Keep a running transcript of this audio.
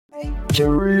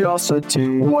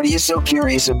Curiosity. What are you so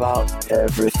curious about?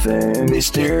 Everything,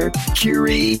 Mr.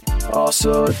 Curiosity.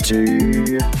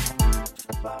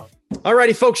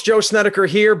 Alrighty, folks, Joe Snedeker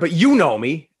here, but you know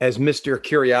me as Mr.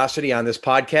 Curiosity on this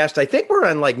podcast. I think we're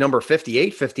on like number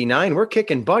 58, 59. We're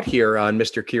kicking butt here on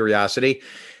Mr. Curiosity.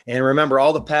 And remember,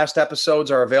 all the past episodes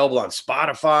are available on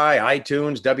Spotify,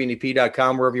 iTunes,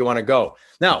 WNEP.com, wherever you want to go.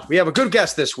 Now, we have a good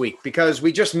guest this week because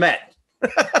we just met.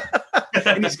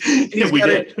 and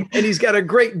he's got a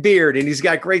great beard and he's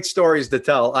got great stories to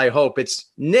tell, I hope.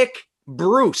 It's Nick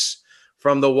Bruce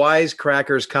from the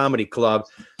Wisecrackers Comedy Club.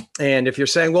 And if you're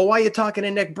saying, well, why are you talking to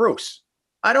Nick Bruce?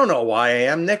 I don't know why I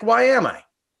am. Nick, why am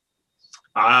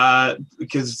I?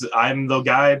 Because I'm the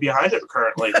guy behind it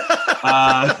currently.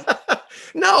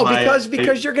 No,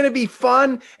 because you're going to be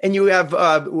fun and you have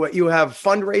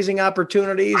fundraising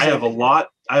opportunities. I have a lot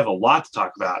to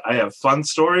talk about. I have fun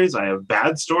stories, I have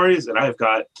bad stories, and I've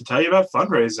got to tell you about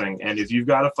fundraising. And if you've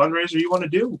got a fundraiser you want to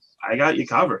do, I got you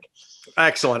covered.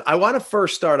 Excellent. I want to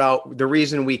first start out the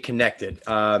reason we connected.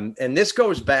 And this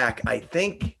goes back, I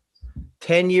think,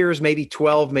 10 years, maybe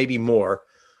 12, maybe more.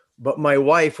 But my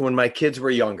wife, when my kids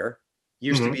were younger,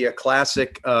 used to be a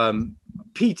classic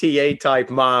PTA type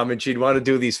mom, and she'd want to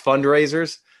do these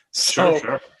fundraisers.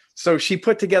 So she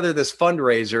put together this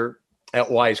fundraiser at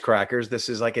Wisecrackers. This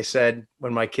is, like I said,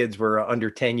 when my kids were under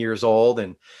 10 years old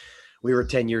and we were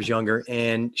 10 years younger.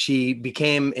 And she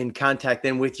became in contact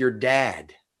then with your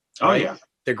dad. Oh, yeah.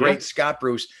 The great Scott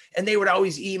Bruce. And they would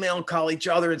always email and call each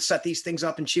other and set these things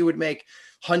up. And she would make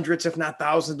hundreds, if not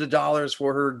thousands of dollars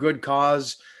for her good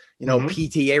cause,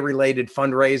 PTA related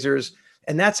fundraisers.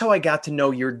 And that's how I got to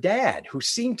know your dad, who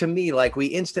seemed to me like we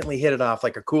instantly hit it off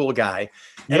like a cool guy.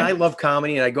 And I love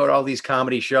comedy and I go to all these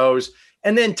comedy shows.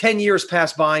 And then 10 years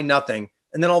pass by, nothing.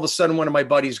 And then all of a sudden, one of my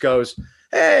buddies goes,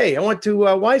 hey, I went to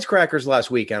Wisecrackers last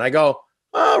weekend. I go,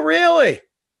 oh, really?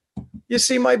 You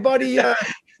see my buddy,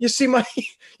 you see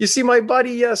my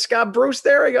buddy, Scott Bruce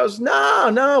there? He goes,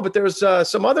 no, but there was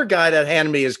some other guy that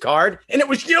handed me his card and it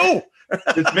was you.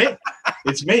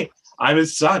 It's me. I'm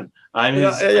his son. I'm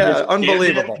his,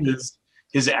 unbelievable.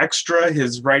 His extra,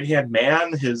 his right-hand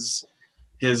man, his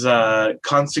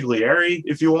consigliere,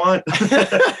 if you want.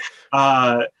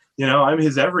 I'm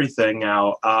his everything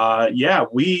now. Our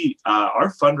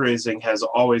fundraising has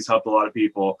always helped a lot of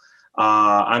people.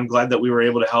 I'm glad that we were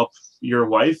able to help your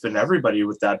wife and everybody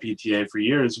with that PTA for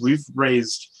years. We've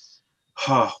raised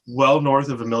well north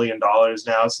of $1 million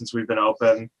now since we've been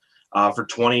open, for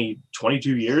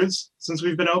 22 years since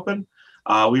we've been open.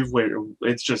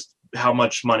 It's just how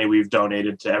much money we've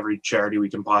donated to every charity we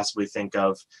can possibly think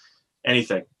of.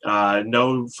 Anything.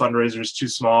 No fundraiser is too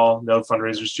small. No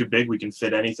fundraiser is too big. We can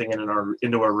fit anything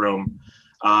into our room.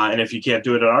 And if you can't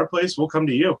do it at our place, we'll come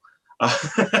to you.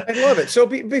 I love it. So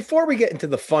before we get into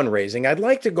the fundraising, I'd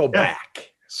like to go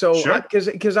back. So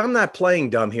because I'm not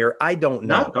playing dumb here. I don't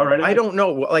know. No, go right ahead. I don't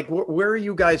know. Like, where are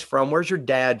you guys from? Where's your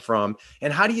dad from?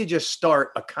 And how do you just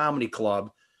start a comedy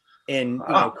club and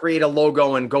create a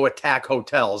logo and go attack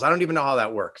hotels? I don't even know how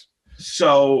that works.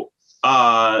 So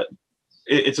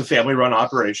it's a family-run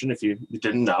operation, if you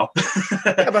didn't know.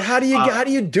 Yeah, but how do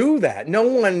you do that? No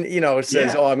one,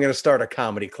 says, "Oh, I'm going to start a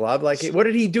comedy club." Like, what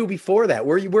did he do before that?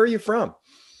 Where are you from?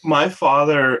 My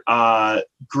father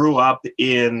grew up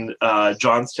in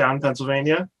Johnstown,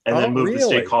 Pennsylvania, and then moved to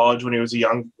State College when he was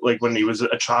when he was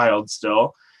a child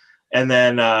still, and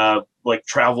then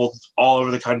traveled all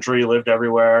over the country, lived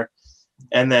everywhere.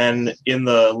 And then in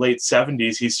the late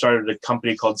 70s, he started a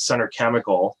company called Center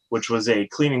Chemical, which was a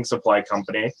cleaning supply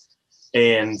company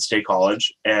in State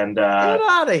College. And get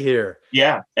out of here.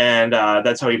 Yeah. And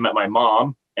that's how he met my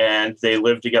mom. And they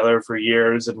lived together for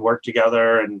years and worked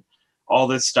together and all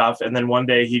this stuff. And then one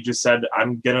day he just said,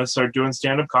 I'm going to start doing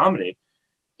stand-up comedy.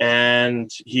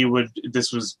 And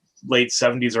this was late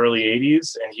 70s, early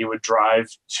 80s. And he would drive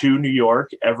to New York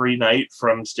every night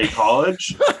from State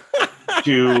College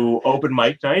to open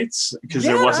mic nights because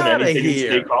there wasn't anything in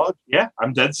State College. Yeah,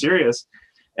 I'm dead serious.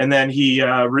 And then he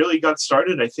really got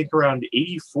started, I think, around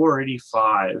 84,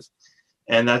 85.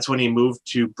 And that's when he moved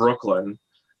to Brooklyn,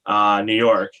 New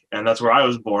York. And that's where I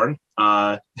was born.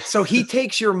 So he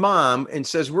takes your mom and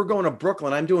says, we're going to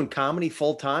Brooklyn. I'm doing comedy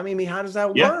full time. I mean, how does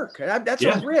that work? That's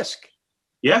a risk.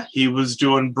 Yeah, he was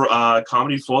doing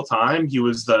comedy full time. He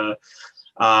was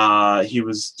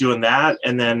doing that.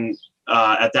 And then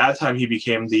at that time, he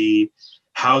became the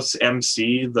house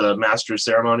MC, the master of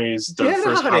ceremonies, the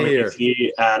first comedy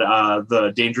MC at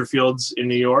the Dangerfields in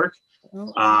New York.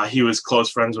 He was close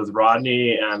friends with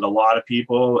Rodney and a lot of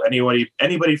people.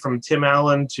 Anybody from Tim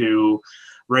Allen to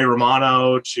Ray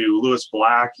Romano to Louis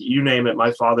Black, you name it.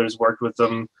 My father's worked with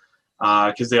them.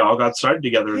 because they all got started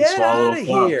together in Get small outta little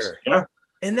clubs. here. Yeah.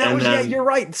 And that And was, then- you're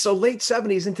right. So late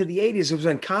 70s into the 80s, it was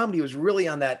when comedy was really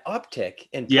on that uptick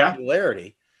in Yeah.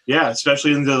 popularity. Yeah,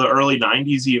 especially into the early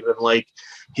 90s even. Like,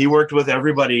 he worked with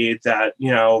everybody that,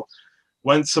 you know,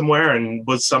 went somewhere and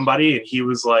was somebody, and he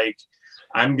was like,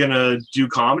 I'm going to do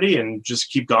comedy and just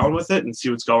keep going with it and see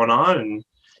what's going on. And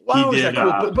Wow, he is did,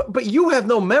 that cool? But you have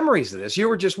no memories of this. You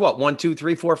were just what, 1, 2,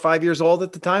 3, 4, 5 years old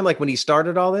at the time, like when he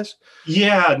started all this?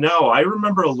 yeah, no, I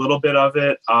remember a little bit of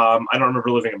it. I don't remember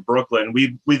living in Brooklyn.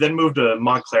 We then moved to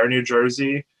Montclair, New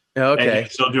Jersey. And he Okay.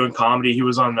 was still doing comedy. He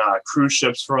was on cruise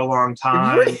ships for a long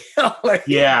time. Really?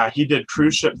 Yeah, he did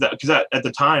cruise ship because at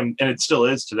the time, and it still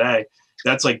is today,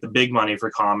 that's like the big money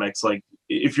for comics. Like,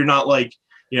 if you're not like,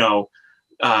 you know,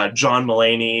 John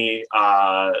Mulaney,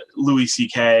 Louis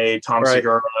C.K., Tom Right.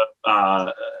 Segura,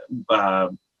 I'm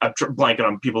blanking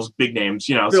on people's big names,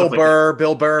 you know, Bill stuff like Burr,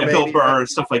 Bill Burr, and maybe. Bill Burr,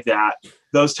 stuff like that.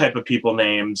 Those type of people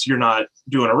names. You're not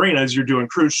doing arenas, you're doing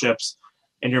cruise ships,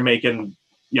 and you're making,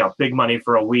 you know, big money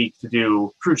for a week to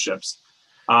do cruise ships.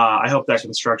 I hope that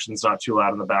construction's not too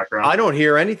loud in the background. I don't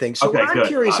hear anything. So Okay, what I'm good.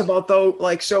 curious about though,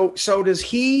 like, so does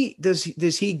he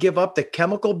give up the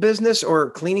chemical business or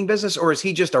cleaning business, or is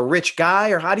he just a rich guy,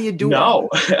 or how do you do it?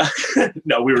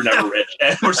 No, we were never rich,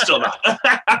 and we're still not.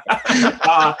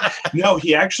 No,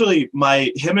 he actually, my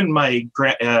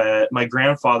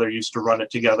grandfather used to run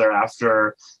it together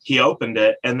after he opened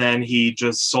it, and then he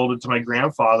just sold it to my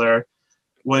grandfather,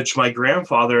 which my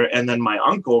grandfather and then my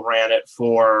uncle ran it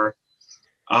for,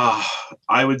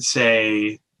 I would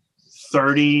say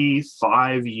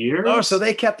 35 years. Oh, so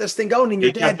they kept this thing going, and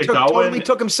your They dad kept it going. totally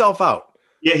took himself out.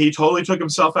 Yeah, he totally took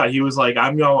himself out. He was like,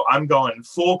 I'm going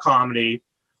full comedy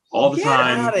all the Get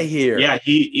time. out of here. Yeah,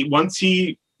 he once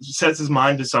he sets his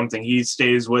mind to something, he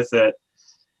stays with it.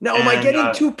 Now, am I And,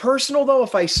 getting too personal though?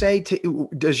 If I say,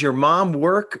 does your mom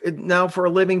work now for a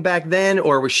living back then,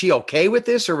 or was she okay with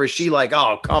this, or was she like,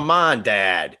 "Oh, come on,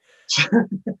 Dad, come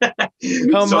So on,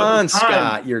 at the time-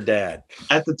 Scott, your dad"?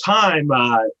 At the time,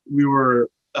 we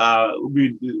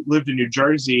lived in New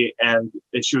Jersey, and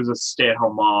she was a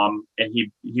stay-at-home mom, and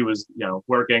he was, you know,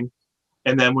 working.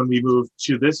 And then when we moved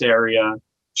to this area,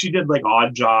 she did like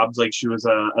odd jobs, like she was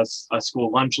a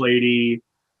school lunch lady,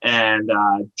 and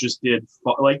just did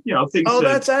like, you know, things Oh, to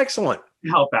that's excellent.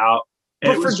 help out.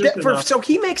 And But it was just enough. so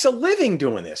he makes a living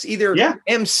doing this, either Yeah.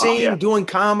 emceeing, Oh, yeah. doing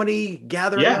comedy,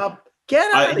 gathering Yeah. up.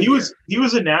 Get out of he here.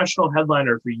 was a national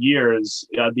headliner for years.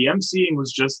 The emceeing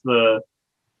was just the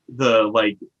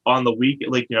like on the week,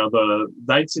 like, you know, the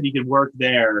nights that he could work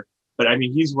there. But I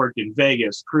mean, he's worked in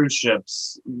Vegas, cruise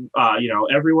ships, you know,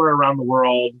 everywhere around the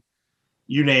world.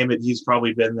 You name it, he's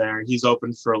probably been there. He's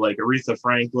opened for like Aretha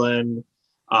Franklin.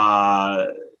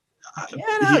 He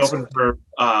opened for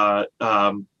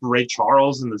Ray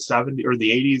Charles in the 70s or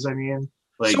the 80s. I mean,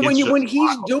 like, So when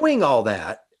he's doing all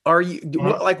that, are you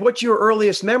like, what's your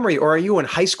earliest memory, or are you in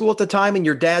high school at the time and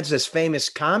your dad's this famous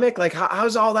comic? Like,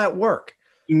 how's all that work?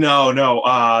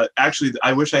 No. Actually,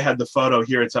 I wish I had the photo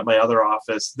here. It's at my other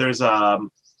office. There's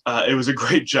it was a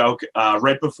great joke.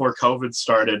 Right before COVID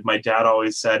started, my dad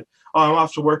always said, "Oh, I'm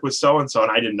off to work with so and so,"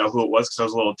 and I didn't know who it was because I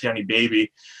was a little tiny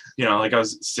baby. You know, like I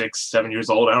was 6, 7 years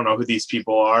old. I don't know who these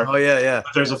people are. Oh yeah.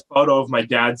 But there's a photo of my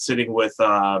dad sitting with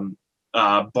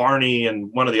Barney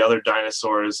and one of the other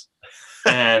dinosaurs,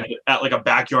 and at like a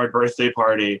backyard birthday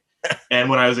party. And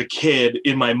when I was a kid,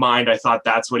 in my mind, I thought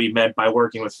that's what he meant by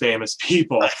working with famous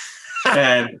people.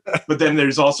 But then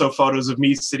there's also photos of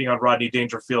me sitting on Rodney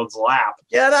Dangerfield's lap.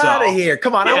 Get out of here!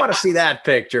 Come on, I yeah. want to see that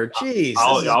picture. Jeez,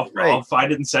 I'll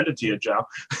find it and send it to you, Joe.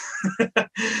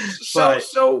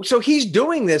 So he's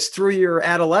doing this through your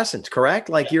adolescence, correct?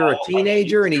 Like you're a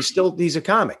teenager, and he's a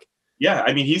comic. Yeah,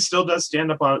 I mean, he still does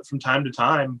stand up on it from time to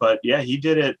time, but yeah, he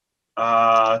did it.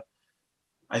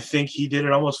 I think he did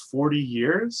it almost 40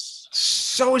 years.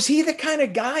 So is he the kind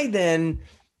of guy then?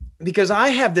 Because I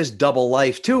have this double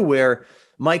life too, where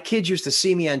my kids used to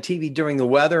see me on TV during the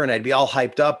weather, and I'd be all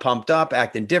hyped up, pumped up,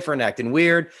 acting different, acting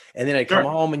weird, and then I'd come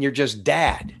home and you're just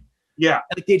dad. Yeah.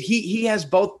 Like, did he has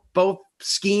both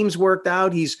schemes worked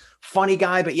out? He's funny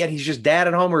guy, but yet he's just dad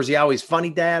at home, or is he always funny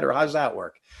dad, or how does that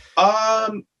work?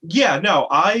 Yeah, no,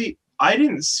 I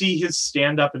didn't see his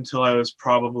stand up until I was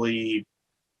probably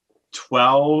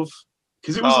 12,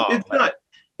 because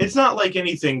it's not like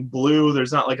anything blue.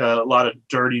 There's not like a lot of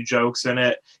dirty jokes in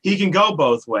it. He can go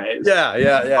both ways.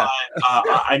 Yeah.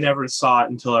 But, I never saw it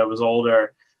until I was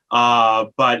older.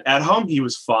 But at home he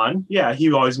was fun. Yeah,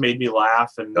 he always made me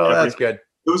laugh, and that's good.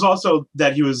 It was also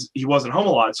that he wasn't home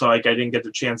a lot, so like I didn't get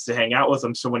the chance to hang out with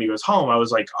him. So when he was home, I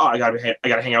was like, oh, I gotta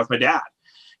hang out with my dad,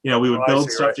 we would Oh, I build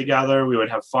see, stuff right. together. We would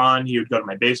have fun. He would go to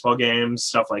my baseball games,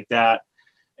 stuff like that.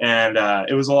 And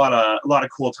it was a lot of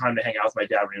cool time to hang out with my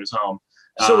dad when he was home.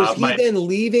 So is he My then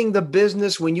leaving the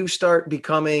business when you start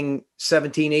becoming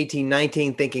 17, 18,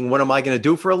 19, thinking, what am I going to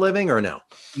do for a living, or no?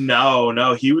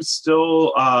 No, he was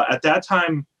still at that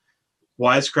time.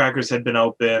 Wisecrackers had been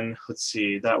open. Let's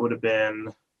see, that would have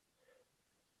been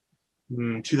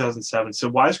 2007. So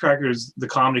Wisecrackers, the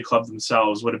comedy club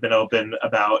themselves, would have been open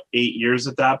about 8 years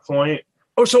at that point.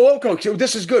 Oh, so okay. So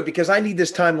this is good because I need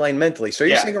this timeline mentally. So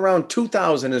you're Yeah. saying around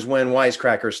 2000 is when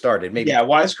Wisecrackers started, maybe? Yeah,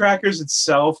 Wisecrackers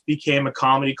itself became a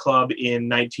comedy club in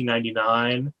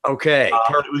 1999. Okay.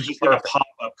 It was just like a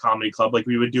pop-up comedy club. Like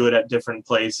we would do it at different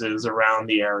places around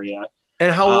the area.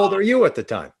 And how old are you at the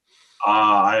time?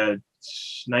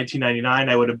 1999,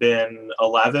 I would have been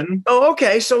 11. Oh,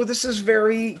 okay. So this is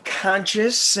very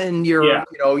conscious, and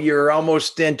you're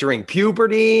almost entering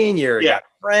puberty, and you're got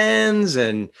friends,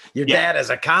 and your dad has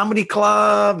a comedy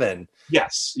club, and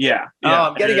yes, yeah. Oh,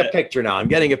 I'm getting a picture now. I'm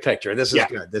getting a picture. This is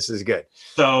good. This is good.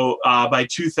 So by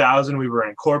 2000, we were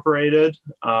incorporated,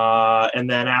 and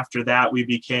then after that, we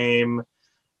became.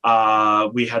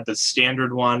 We had the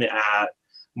standard one at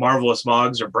Marvelous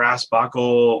Mugs or Brass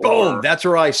Buckle. Boom! That's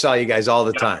where I saw you guys all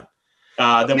the time.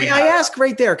 Then I ask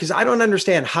right there because I don't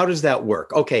understand, how does that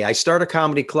work? Okay, I start a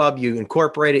comedy club. You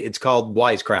incorporate it. It's called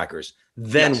Wisecrackers.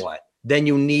 Then what? Then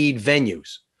you need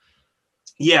venues.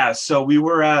 Yeah, so we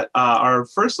were at our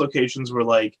first locations were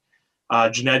like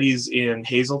Genetti's in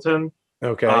Hazleton.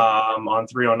 Okay. On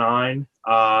 309.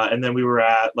 And then we were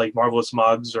at like Marvelous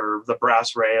Mugs or the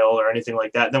Brass Rail or anything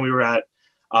like that. And then we were at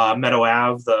Meadow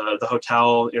Ave, the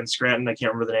hotel in Scranton. I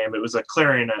can't remember the name. It was a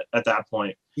Clarion at that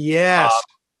point. Yes.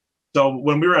 So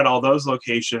when we were at all those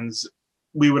locations,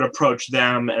 we would approach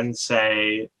them and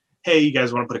say, hey, you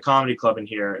guys want to put a comedy club in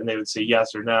here? And they would say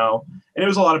yes or no. And it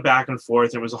was a lot of back and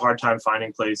forth. It was a hard time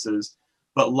finding places.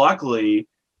 But luckily,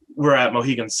 we're at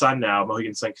Mohegan Sun now,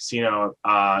 Mohegan Sun Casino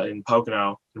in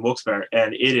Pocono, in Wilkes-Barre,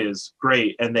 and it is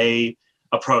great. And they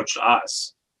approached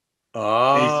us.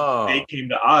 Oh. They came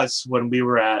to us when we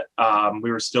were at,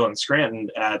 we were still in Scranton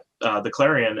at the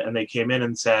Clarion, and they came in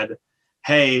and said,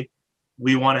 hey,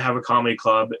 we want to have a comedy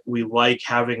club. We like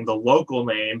having the local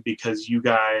name because you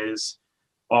guys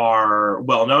are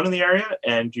well known in the area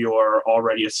and you're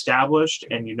already established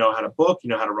and you know how to book, you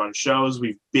know how to run shows.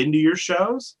 We've been to your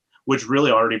shows, which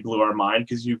really already blew our mind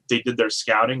because they did their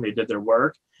scouting, they did their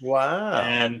work. Wow.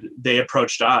 And they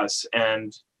approached us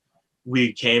and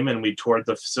we came and we toured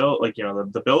the facility, like,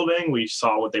 the building. We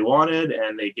saw what they wanted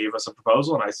and they gave us a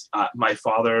proposal. And my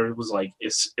father was like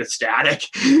ecstatic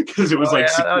because it was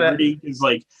security. Because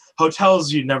like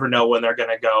hotels, you never know when they're going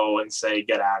to go and say,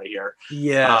 get out of here.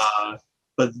 Yeah.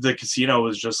 But the casino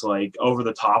was just like over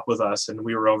the top with us and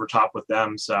we were over top with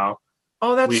them. So.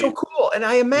 Oh, that's so cool. And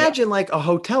I imagine like a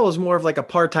hotel is more of like a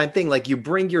part-time thing. Like you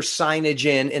bring your signage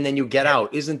in and then you get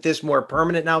out. Isn't this more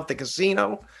permanent now at the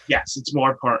casino? Yes, it's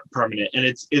more permanent. And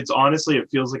it's honestly, it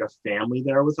feels like a family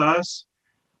there with us.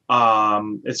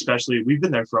 Especially, we've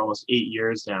been there for almost 8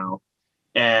 years now.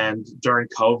 And during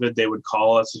COVID, they would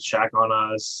call us to check on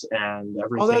us and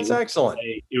everything. Oh, that's excellent.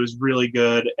 It was really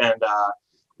good. And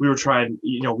we were trying,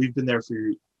 we've been there for,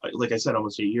 like I said,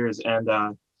 almost 8 years.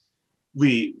 And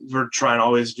we were trying to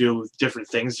always do different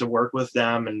things to work with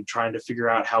them and trying to figure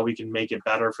out how we can make it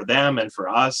better for them and for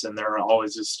us. And they're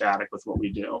always ecstatic with what we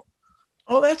do.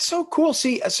 Oh, that's so cool.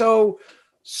 See, so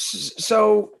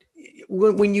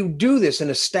when you do this and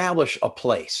establish a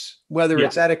place, whether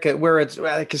it's at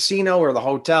a casino or the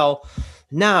hotel,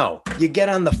 now you get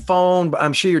on the phone.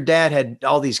 I'm sure your dad had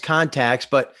all these contacts,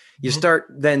 but you start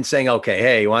then saying, okay,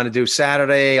 hey, you want to do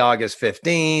Saturday, August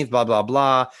 15th, blah, blah,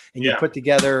 blah. And you put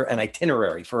together an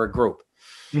itinerary for a group.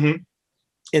 Mm-hmm.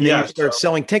 And then you start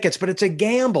selling tickets, but it's a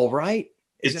gamble, right?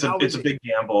 It's a big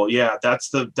gamble. Yeah,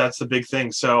 that's the big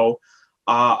thing. So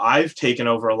I've taken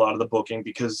over a lot of the booking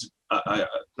because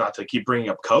not to keep bringing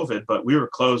up COVID, but we were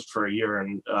closed for a year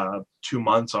and 2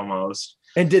 months almost.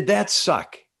 And did that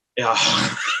suck? Yeah.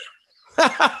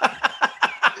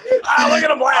 Look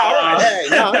at him laugh. Hey,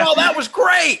 no, that was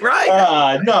great,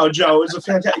 right? No, Joe, it was a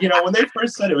fantastic. When they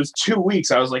first said it was 2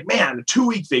 weeks, I was like, man, a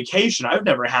 2-week vacation. I've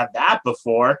never had that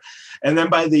before. And then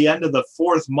by the end of the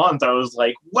 4th month, I was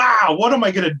like, wow, what am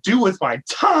I going to do with my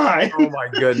time? Oh, my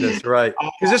goodness, right.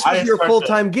 Because this was your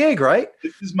full-time gig, right?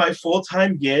 This is my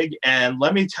full-time gig. And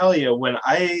let me tell you, when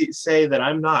I say that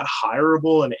I'm not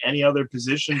hireable in any other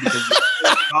position because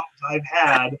the jobs I've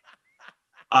had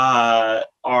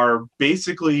are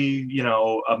basically,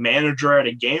 a manager at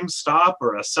a GameStop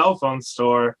or a cell phone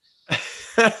store.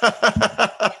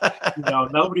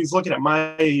 Nobody's looking at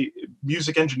my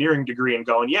music engineering degree and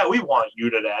going, yeah, we want you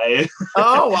today.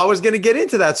 Oh, I was going to get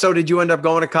into that. So did you end up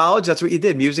going to college? That's what you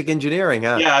did, music engineering,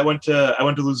 huh? Yeah, I went to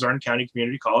Luzerne County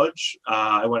Community College.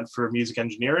 I went for music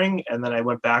engineering, and then I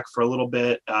went back for a little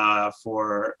bit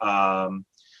for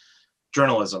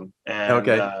journalism. And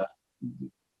Okay.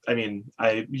 I mean,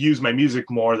 I use my music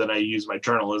more than I use my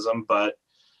journalism, but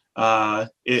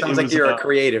it Sounds like was you're a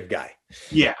creative guy.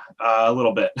 yeah, a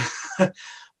little bit.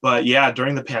 But yeah,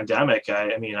 during the pandemic,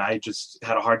 I mean, I just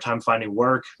had a hard time finding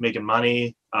work, making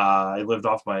money. I lived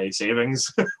off my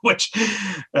savings, which,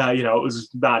 you know, it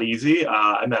was not easy.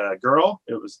 I met a girl.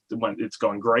 It's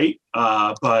going great.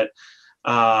 But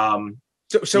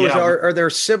So yeah, are there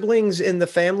siblings in the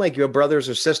family, like you have brothers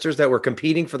or sisters that were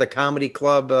competing for the comedy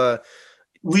club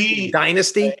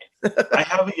dynasty? I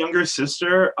have a younger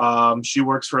sister. She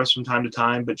works for us from time to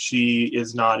time, but she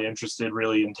is not interested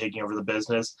really in taking over the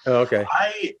business. Oh, okay.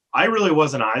 I really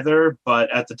wasn't either, but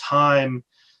at the time,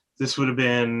 this would have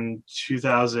been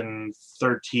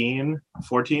 2014.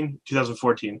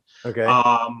 Okay.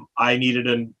 I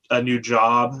needed a new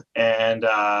job, and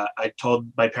I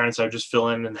told my parents I would just fill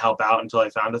in and help out until I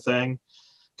found a thing,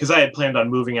 because I had planned on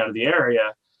moving out of the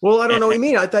area. Well, I don't know what you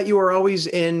mean. I thought you were always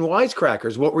in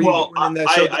Wisecrackers. What were you doing in that?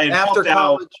 So I after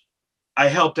college? I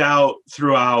helped out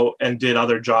throughout and did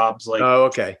other jobs like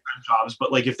okay. jobs,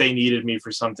 but like if they needed me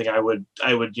for something, I would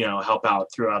you know, help out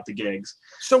throughout the gigs.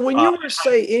 So when you were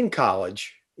say in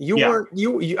college, you weren't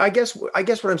you I guess what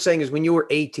I'm saying is when you were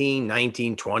 18,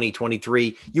 19, 20,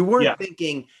 23, you weren't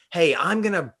thinking, "Hey, I'm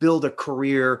going to build a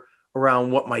career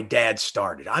around what my dad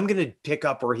started. I'm going to pick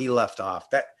up where he left off."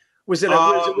 That was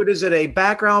it a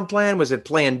background plan? Was it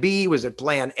plan B? Was it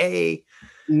plan A?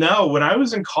 No, when I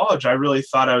was in college, I really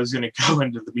thought I was going to go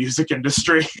into the music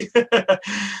industry,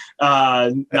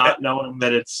 not knowing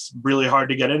that it's really hard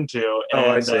to get into. And,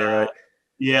 I see, right.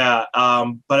 Yeah.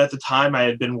 But at the time, I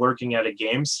had been working at a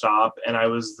GameStop, and I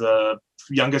was the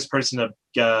youngest person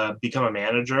to become a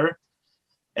manager.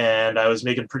 And I was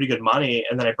making pretty good money,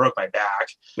 and then I broke my back.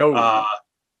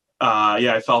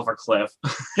 Yeah, I fell off a cliff.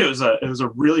 It was a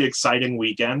really exciting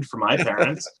weekend for my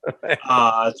parents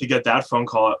to get that phone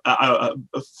call. A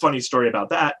funny story about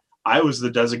that: I was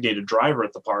the designated driver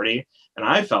at the party, and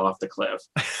I fell off the cliff.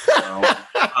 So,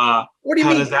 what do you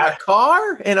mean? A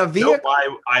car and a vehicle?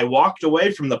 No, I walked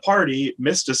away from the party,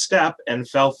 missed a step, and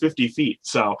fell 50 feet.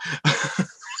 So,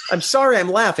 I'm sorry, I'm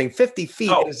laughing. 50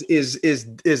 feet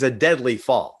is a deadly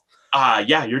fall.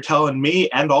 Yeah, you're telling me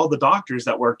and all the doctors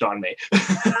that worked on me.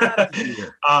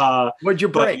 What'd you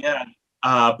break?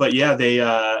 What'd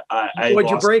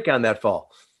you break on that fall?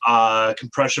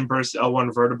 Compression burst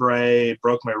L1 vertebrae,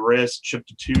 broke my wrist,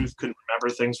 chipped a tooth, couldn't remember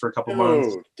things for a couple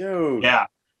months. Dude.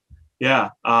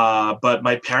 Yeah. But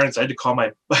my parents, I called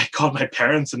my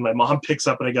parents, and my mom picks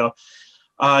up, and I go,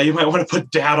 you might want to put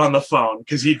Dad on the phone,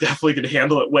 because he definitely could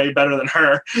handle it way better than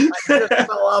her. I just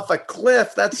fell off a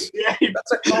cliff. That's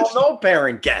a call no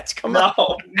parent gets. Come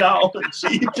on. No.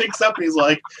 She picks up, and he's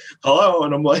like, "Hello,"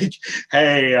 and I'm like,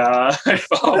 "Hey, I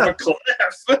fell off a cliff,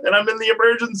 and I'm in the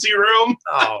emergency room."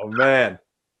 Oh man.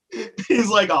 He's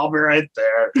like, "I'll be right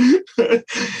there."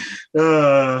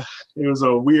 It was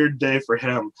a weird day for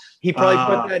him. He probably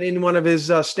put that in one of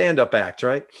his stand-up acts,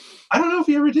 right? I don't know if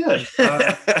he ever did.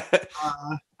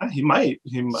 He might.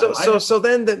 So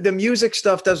then the music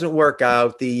stuff doesn't work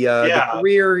out. The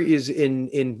career is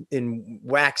in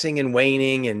waxing and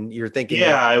waning, and you're thinking.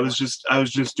 Yeah, I was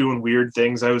just doing weird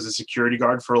things. I was a security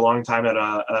guard for a long time at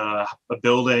a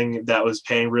building that was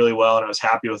paying really well, and I was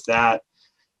happy with that.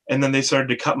 And then they started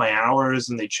to cut my hours,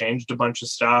 and they changed a bunch of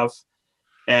stuff.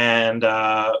 And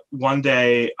one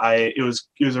day, it was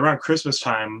around Christmas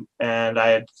time, and I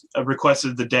had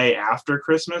requested the day after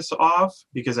Christmas off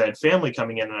because I had family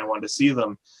coming in and I wanted to see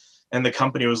them. And the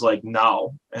company was like,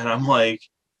 "No." And I'm like,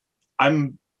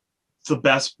 "I'm the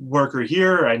best worker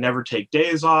here. I never take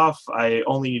days off. I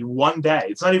only need one day.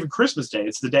 It's not even Christmas Day.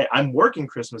 It's the day I'm working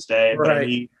Christmas Day, but I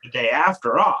need the day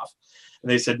after off."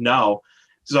 And they said no.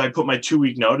 So I put my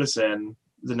 2-week notice in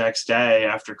the next day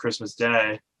after Christmas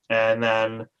Day. And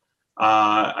then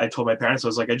I told my parents, I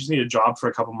was like, "I just need a job for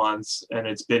a couple months." And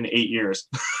it's been 8 years.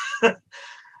 There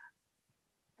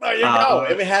you go.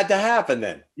 It had to happen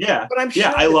then. Yeah. But I'm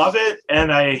sure I love it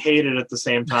and I hate it at the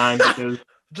same time because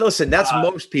listen, that's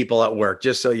most people at work,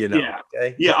 just so you know. Yeah.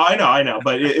 Okay? Yeah, I know.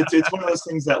 But it's one of those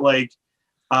things that like,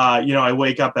 I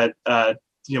wake up at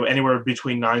anywhere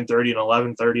between 9:30 and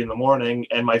 11:30 in the morning,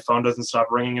 and my phone doesn't stop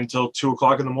ringing until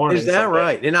 2:00 in the morning. Is that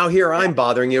right? And now here I'm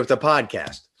bothering you with the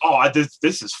podcast. Oh,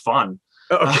 this is fun.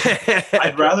 Okay.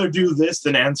 I'd rather do this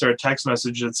than answer a text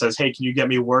message that says, "Hey, can you get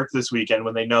me work this weekend?"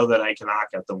 when they know that I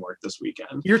cannot get them work this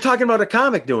weekend. You're talking about a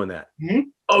comic doing that. Mhm.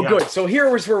 Oh, Yeah. good. So here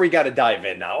was where we got to dive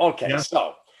in now. Okay. Yeah.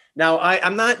 So now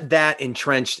I'm not that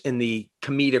entrenched in the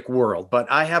comedic world,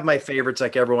 but I have my favorites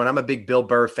like everyone. I'm a big Bill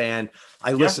Burr fan.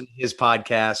 I listen to his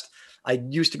podcast. I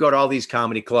used to go to all these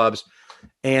comedy clubs,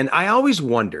 and I always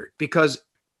wondered because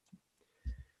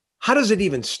how does it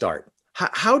even start?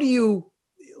 How do you,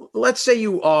 let's say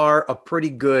you are a pretty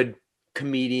good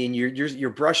comedian. You're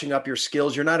brushing up your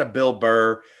skills. You're not a Bill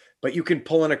Burr, but you can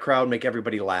pull in a crowd, make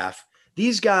everybody laugh.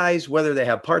 These guys, whether they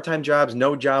have part-time jobs,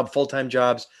 no job, full-time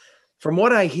jobs, from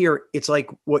what I hear, it's like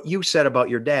what you said about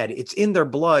your dad. It's in their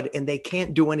blood and they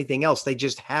can't do anything else. They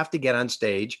just have to get on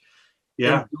stage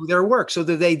and do their work. So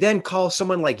do they then call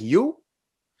someone like you?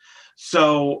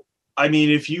 So, I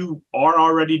mean, if you are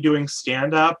already doing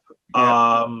stand-up,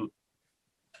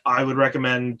 I would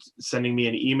recommend sending me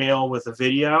an email with a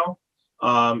video.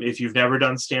 If you've never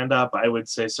done stand-up, I would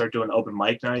say start doing open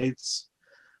mic nights.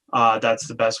 That's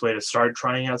the best way to start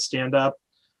trying out stand-up.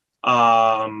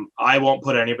 I won't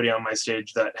put anybody on my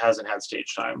stage that hasn't had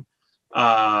stage time.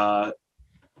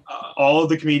 All of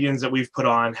the comedians that we've put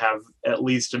on have at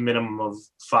least a minimum of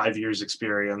 5 years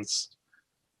experience.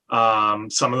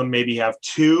 Some of them maybe have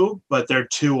 2, but their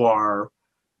 2 are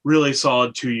really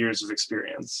solid 2 years of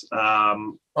experience.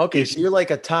 Okay, so you're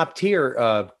like a top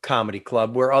tier comedy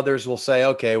club where others will say,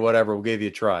 okay, whatever, we'll give you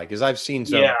a try. Because I've seen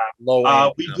some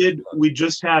low. We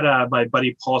just had my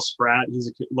buddy Paul Spratt. He's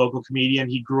a local comedian.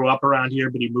 He grew up around here,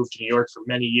 but he moved to New York for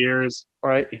many years. All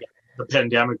right. The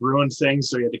pandemic ruined things,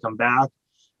 so he had to come back.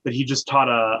 But he just taught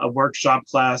a workshop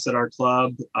class at our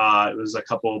club. It was a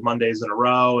couple of Mondays in a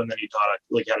row, and then he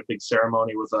had a big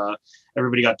ceremony with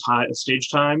everybody got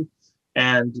stage time.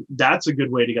 And that's a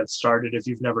good way to get started if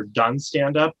you've never done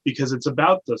stand-up, because it's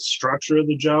about the structure of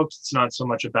the jokes. It's not so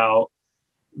much about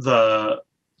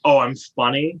I'm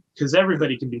funny, because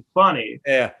everybody can be funny.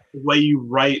 Yeah. The way you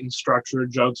write and structure a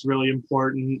joke's really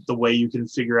important. The way you can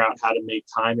figure out how to make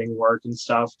timing work and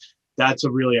stuff, that's a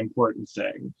really important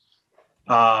thing.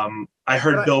 I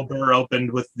heard Bill Burr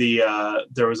opened with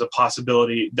there was a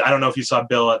possibility. I don't know if you saw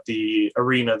Bill at the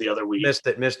arena the other week. Missed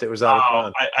it. It was out of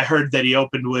town. I heard that he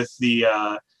opened with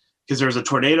because there was a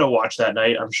tornado watch that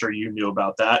night. I'm sure you knew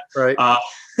about that. Right.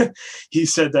 He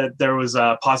said that there was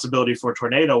a possibility for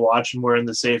tornado watch and we're in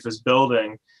the safest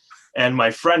building. And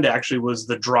my friend actually was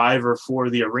the driver for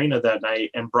the arena that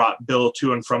night and brought Bill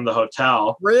to and from the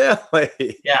hotel.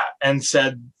 Really? Yeah. And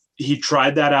said, he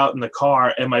tried that out in the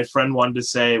car, and my friend wanted to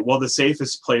say, well, the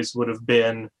safest place would have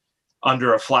been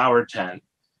under a flower tent.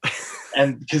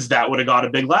 And because that would have got a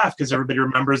big laugh, because everybody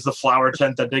remembers the flower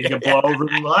tent that didn't get blown over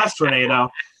in the last tornado.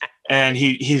 And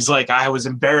he's like, I was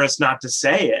embarrassed not to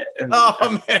say it. And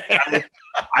man.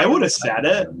 I would have said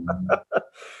it.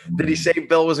 Did he say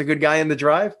Bill was a good guy in the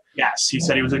drive? Yes. He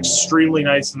said he was extremely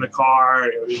nice in the car.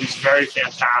 He was very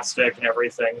fantastic and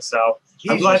everything. So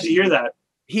I'm glad to hear that.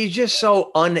 He's just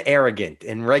so unarrogant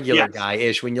and regular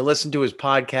guy-ish when you listen to his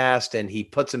podcast, and he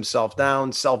puts himself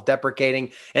down,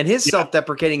 self-deprecating, and his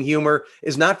self-deprecating humor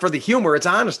is not for the humor, it's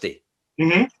honesty.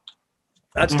 Mm-hmm.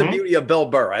 That's the beauty of Bill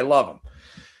Burr. I love him.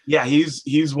 Yeah,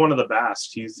 he's one of the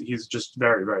best. He's just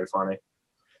very, very funny.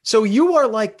 So you are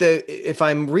like if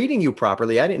I'm reading you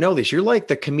properly, I didn't know this, you're like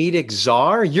the comedic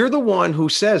czar. You're the one who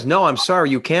says, no, I'm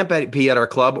sorry, you can't be at our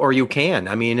club, or you can.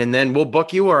 I mean, and then we'll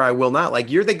book you or I will not.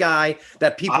 Like, you're the guy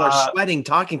that people are sweating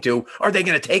talking to. Are they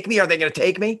going to take me? Are they going to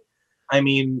take me? I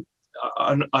mean,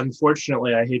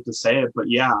 unfortunately, I hate to say it,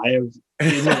 but yeah, I have.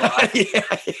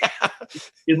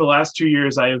 In the last 2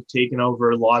 years, I have taken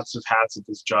over lots of hats at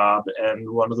this job, and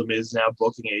one of them is now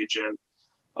booking agent.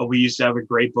 We used to have a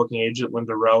great booking agent,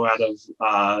 Linda Rowe, out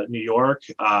of New York.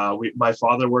 My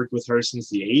father worked with her since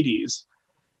the 80s.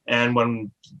 And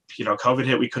when, COVID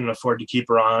hit, we couldn't afford to keep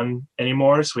her on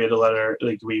anymore. So we had to let her,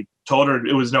 we told her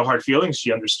it was no hard feelings.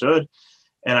 She understood.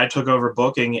 And I took over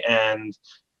booking, and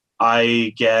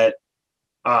I get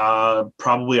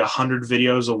probably 100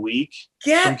 videos a week.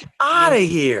 Get out of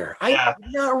here. I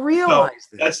did not realize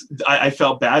this. I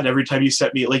felt bad every time you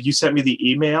sent me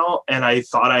the email, and I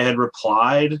thought I had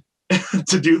replied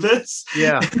to do this.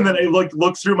 Yeah. And then I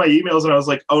looked through my emails, and I was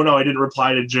like, oh no, I didn't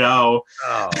reply to Joe.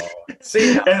 Oh,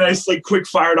 see. And I just quick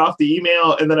fired off the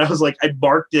email, and then I was like, I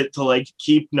marked it to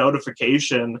keep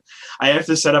notification. I have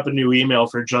to set up a new email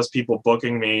for just people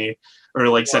booking me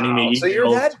or sending me emails. So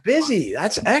you're that busy.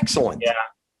 That's excellent. Yeah.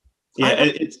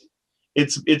 Yeah,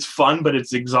 it's fun, but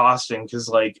it's exhausting because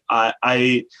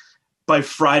by by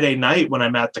Friday night when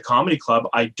I'm at the comedy club,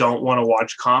 I don't want to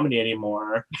watch comedy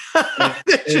anymore.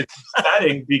 It's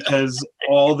upsetting because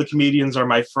all the comedians are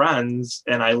my friends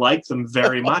and I like them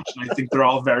very much. And I think they're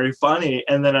all very funny.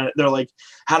 And then they're like,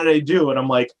 how did I do? And I'm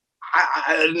like,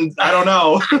 I don't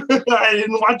know. I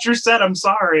didn't watch your set. I'm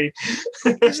sorry.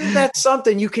 Isn't that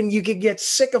something? You can get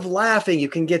sick of laughing. You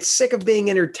can get sick of being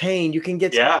entertained. You can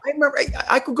get. Yeah. I remember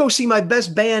I could go see my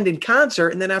best band in concert,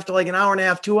 and then after like an hour and a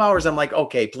half, 2 hours, I'm like,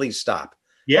 okay, please stop.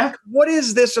 Yeah. What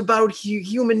is this about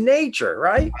human nature,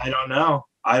 right? I don't know.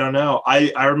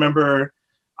 I remember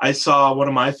I saw one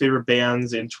of my favorite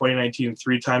bands in 2019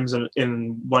 3 times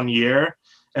in 1 year.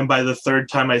 And by the third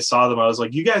time I saw them, I was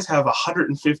like, you guys have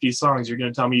 150 songs. You're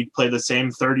going to tell me you play the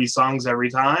same 30 songs every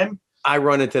time? I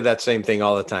run into that same thing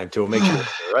all the time, too. It makes you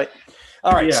right?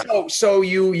 All right. Yeah. So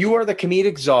you are the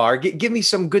comedic czar. Give me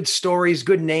some good stories,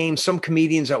 good names, some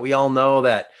comedians that we all know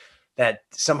that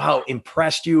somehow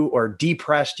impressed you or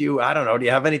depressed you. I don't know. Do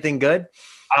you have anything good?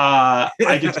 I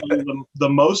can tell you the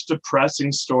most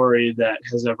depressing story that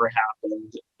has ever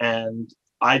happened. And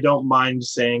I don't mind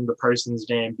saying the person's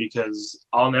name because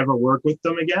I'll never work with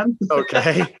them again.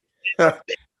 Okay.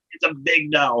 It's a big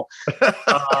no.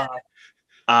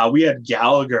 We had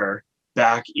Gallagher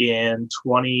back in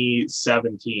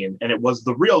 2017, and it was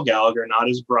the real Gallagher, not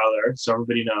his brother, so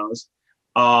everybody knows.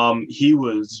 He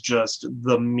was just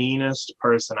the meanest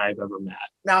person I've ever met.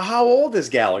 Now, how old is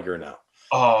Gallagher now?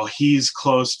 Oh, he's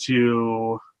close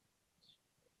to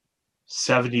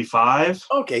 75.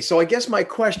 Okay, so I guess my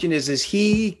question is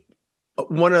he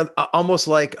one of almost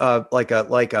like a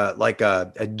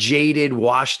jaded,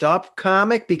 washed up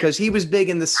comic? Because he was big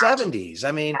in the 70s.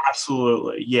 I mean,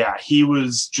 absolutely. Yeah, he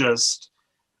was just,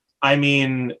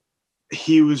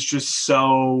 he was just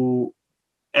so,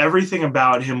 everything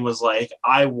about him was like,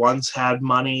 I once had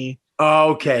money.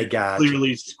 Okay, gotcha.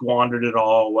 Clearly squandered it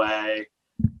all away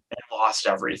and lost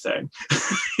everything.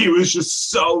 He was just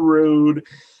so rude.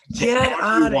 Get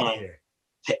out of here.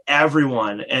 To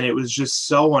everyone, and it was just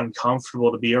so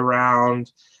uncomfortable to be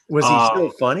around. Was he still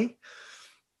funny?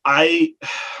 I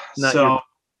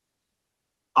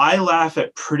laugh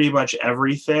at pretty much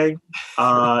everything.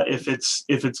 If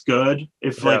it's good,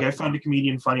 like I find a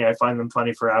comedian funny, I find them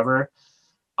funny forever.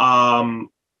 I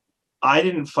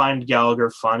didn't find Gallagher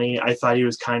funny. I thought he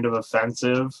was kind of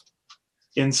offensive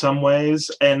in some ways,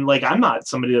 and like I'm not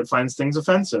somebody that finds things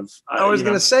offensive. I was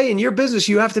going to say, in your business,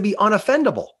 you have to be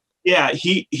unoffendable. Yeah,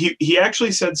 he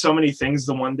actually said so many things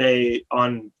the one day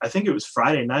on, I think it was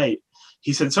Friday night.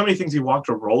 He said so many things. He walked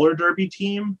a roller derby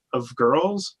team of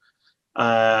girls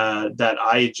that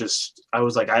I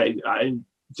was like, I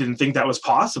didn't think that was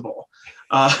possible.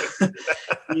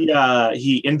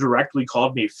 He indirectly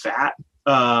called me fat.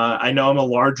 I know I'm a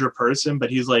larger person, but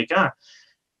he's like,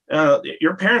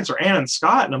 your parents are Ann and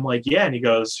Scott. And I'm like, yeah. And he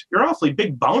goes, you're awfully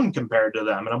big bone compared to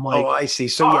them. And I'm like, oh, I see.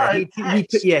 So he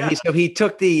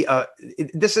took the,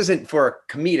 this isn't for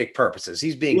comedic purposes.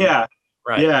 He's being, right.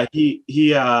 Yeah.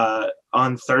 He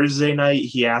on Thursday night,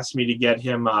 he asked me to get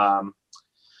him, I'll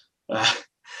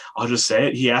just say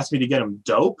it. He asked me to get him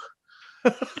dope.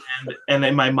 and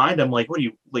in my mind, I'm like, what are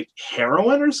you, like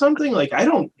heroin or something? Like, I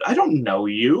don't know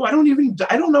you. I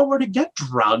don't know where to get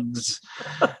drugs.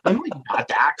 I'm like, not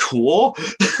that cool.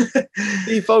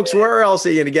 See, folks, where else are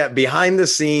you going to get behind the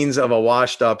scenes of a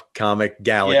washed up comic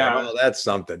Gallagher? Yeah. Well, that's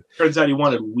something. Turns out he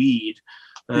wanted weed.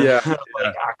 Yeah.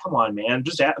 Like, come on, man.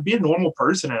 Just be a normal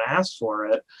person and ask for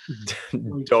it.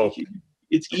 Dope.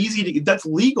 It's easy to. That's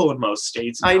legal in most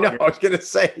states. I know. I was gonna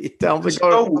say, tell him to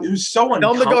go. It was so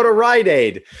uncomfortable. Tell him to go to Rite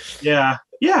Aid. Yeah,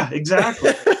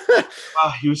 exactly.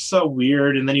 He was so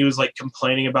weird, and then he was like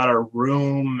complaining about our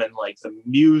room and like the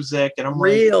music, and I'm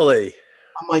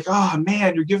like, oh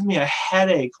man, you're giving me a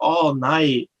headache all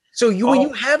night. So when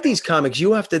you have these comics,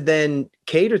 you have to then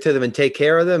cater to them and take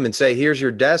care of them and say, here's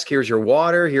your desk, here's your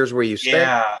water, here's where you stay.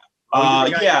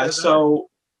 Yeah. So.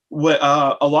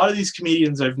 A lot of these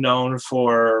comedians I've known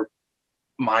for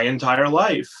my entire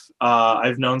life.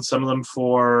 I've known some of them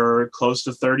for close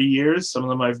to 30 years. Some of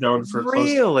them I've known for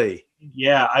really.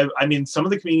 Yeah, I mean, some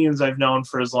of the comedians I've known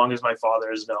for as long as my father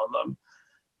has known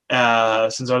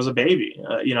them, since I was a baby.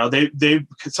 They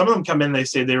some of them come in, they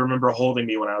say they remember holding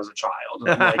me when I was a child.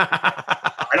 And I'm like,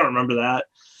 I don't remember that.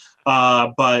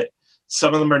 But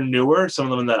some of them are newer.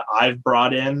 Some of them that I've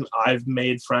brought in, I've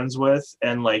made friends with,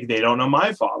 and like they don't know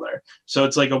my father. So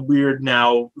it's like a weird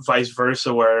now vice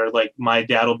versa where like my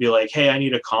dad will be like, hey, I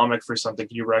need a comic for something.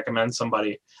 Can you recommend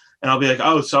somebody? And I'll be like,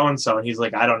 oh, so-and-so. And he's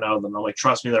like, I don't know them. I'm like,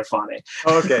 trust me, they're funny.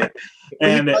 Okay.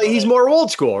 And he's more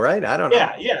old school, right? I don't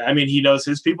know. Yeah. I mean, he knows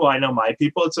his people. I know my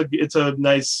people. It's a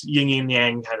nice yin and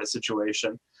yang kind of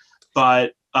situation.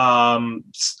 But A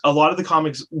lot of the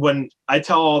comics, when I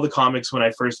tell all the comics when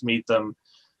I first meet them,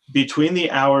 between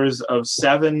the hours of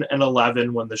 7 and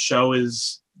 11, when the show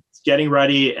is getting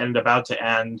ready and about to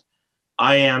end,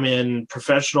 I am in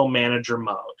professional manager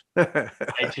mode. I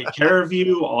take care of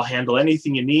you. I'll handle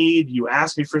anything you need. You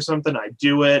ask me for something, I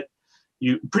do it.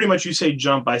 You say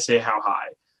jump, I say how high.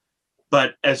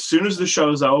 But as soon as the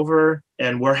show's over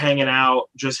and we're hanging out,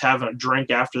 just having a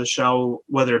drink after the show,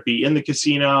 whether it be in the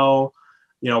casino,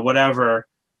 whatever,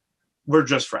 we're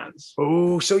just friends.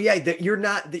 Oh, so yeah, you're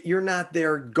not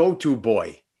their go-to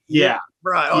boy. Yeah.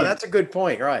 Right. Oh, that's a good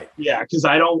point. Right. Yeah. Cause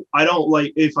I don't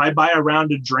like, if I buy a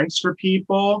round of drinks for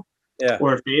people,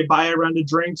 or if they buy a round of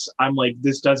drinks, I'm like,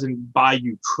 this doesn't buy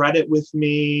you credit with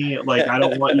me. Like, I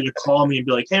don't want you to call me and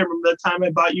be like, hey, remember that time I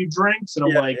bought you drinks? And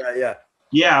I'm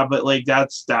yeah, but like, that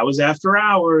was after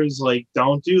hours. Like,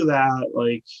 don't do that.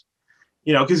 Like,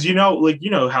 because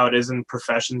how it is in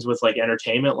professions with like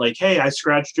entertainment. Like, hey, I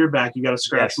scratched your back, you got to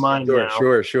scratch mine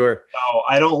now. Sure. No,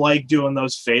 I don't like doing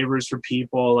those favors for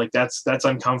people. Like, that's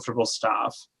uncomfortable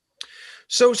stuff.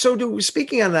 So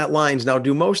speaking on that lines now,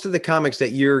 do most of the comics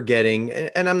that you're getting,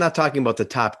 and I'm not talking about the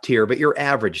top tier, but your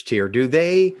average tier,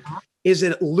 is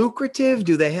it lucrative?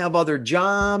 Do they have other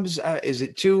jobs? Is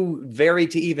it too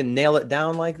varied to even nail it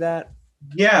down like that?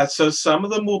 Yeah, so some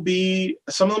of them will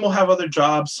have other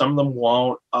jobs, some of them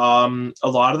won't. A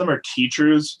lot of them are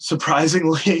teachers,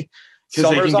 surprisingly.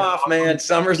 Summer's off, man.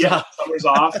 Summer's off. Summer's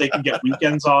off. They can get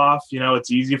weekends off. It's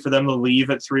easy for them to leave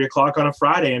at 3:00 on a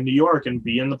Friday in New York and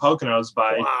be in the Poconos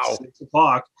by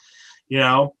 6:00.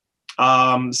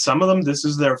 Some of them, this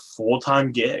is their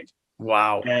full-time gig.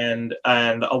 Wow. And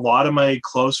a lot of my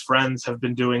close friends have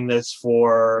been doing this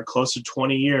for close to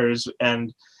 20 years,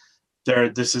 and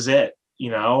this is it.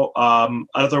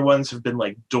 Other ones have been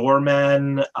like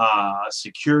doormen,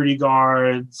 security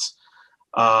guards,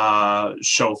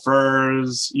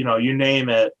 chauffeurs, you name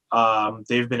it.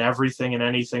 They've been everything and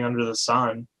anything under the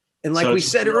sun. And like we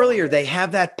said earlier, they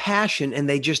have that passion and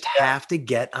they just have to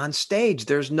get on stage.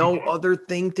 There's no other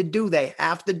thing to do. They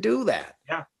have to do that.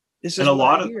 Yeah. This is a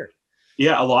lot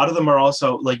of them are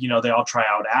also like, they all try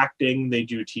out acting. They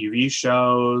do TV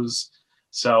shows.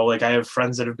 So like, I have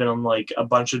friends that have been on like a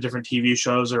bunch of different TV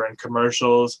shows or in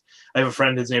commercials. I have a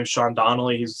friend, his name's Sean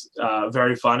Donnelly. He's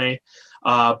very funny.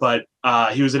 But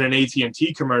he was in an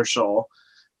AT&T commercial,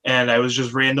 and I was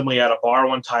just randomly at a bar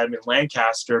one time in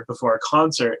Lancaster before a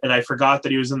concert, and I forgot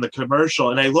that he was in the commercial,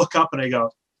 and I look up and I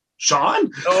go, Sean?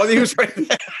 Oh, he was right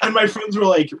there. And my friends were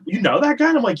like, you know that guy?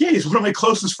 And I'm like, yeah, he's one of my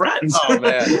closest friends. Oh,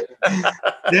 man.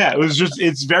 Yeah,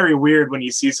 it's very weird when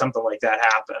you see something like that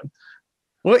happen.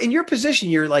 Well, in your position,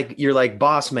 you're like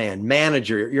boss man,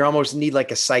 manager. You almost need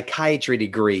like a psychiatry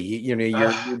degree.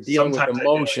 You're dealing with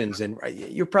emotions, and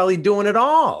you're probably doing it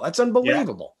all. That's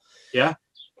unbelievable. Yeah.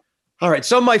 All right.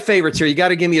 Some of my favorites here. You got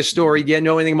to give me a story. Do you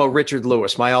know anything about Richard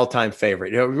Lewis, my all-time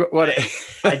favorite? What?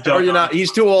 I don't. Or you're not.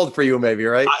 He's too old for you, maybe,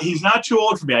 right? He's not too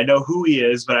old for me. I know who he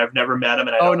is, but I've never met him.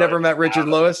 And never met Richard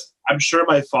Lewis? I'm sure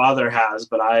my father has,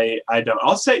 but I don't.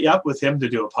 I'll set you up with him to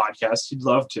do a podcast. He'd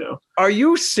love to. Are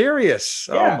you serious?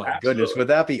 Yeah, oh my absolutely. goodness. Would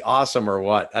that be awesome or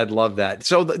what? I'd love that.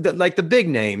 So like the big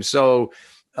names. So,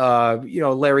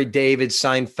 Larry David,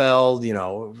 Seinfeld,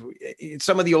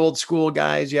 some of the old school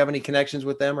guys, you have any connections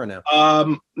with them or no?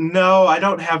 No, I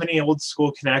don't have any old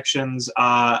school connections.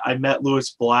 I met Louis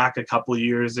Black a couple of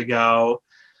years ago.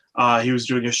 He was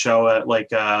doing a show at like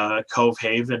Cove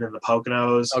Haven in the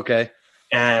Poconos. Okay.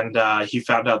 And he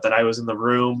found out that I was in the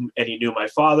room, and he knew my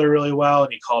father really well,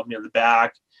 and he called me in the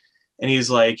back, and he's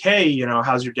like, hey,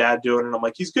 how's your dad doing? And I'm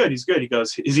like, he's good. He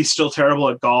goes, is he still terrible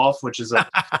at golf? Which is a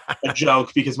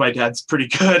joke because my dad's pretty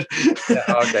good. Yeah,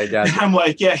 okay, gotcha. I'm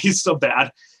like, yeah, he's still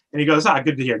bad. And he goes,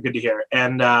 good to hear.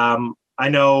 And I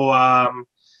know,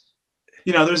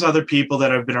 there's other people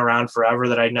that have been around forever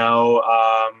that I know.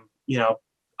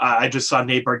 I just saw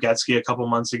Nate Bargatze a couple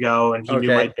months ago, and he knew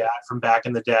my dad from back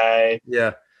in the day.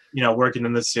 Yeah. Working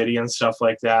in the city and stuff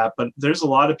like that. But there's a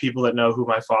lot of people that know who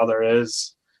my father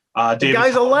is. The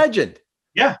guy's a legend.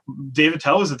 Yeah. David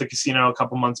Tell was at the casino a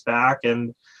couple months back,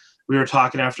 and we were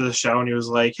talking after the show, and he was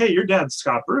like, hey, your dad's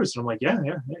Scott Bruce. And I'm like, yeah.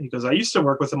 He goes, I used to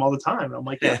work with him all the time. And I'm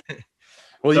like, yeah.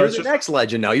 Well, so you're the next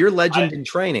legend now. You're legend in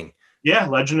training. Yeah,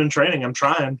 legend in training. I'm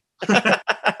trying.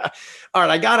 All right,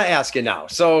 I got to ask you now.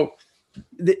 So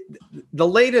the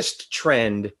latest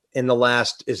trend in the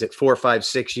last, is it 4, 5,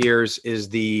 6 years, is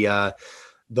the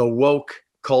woke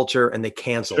culture and the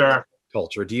cancel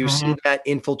culture. Do you see that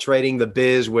infiltrating the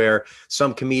biz, where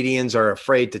some comedians are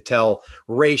afraid to tell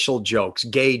racial jokes,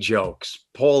 gay jokes,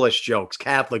 Polish jokes,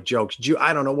 Catholic jokes,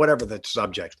 I don't know, whatever the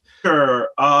subject? Sure.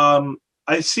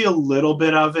 I see a little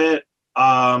bit of it.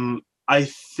 I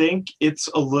think it's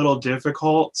a little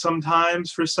difficult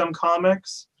sometimes for some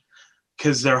comics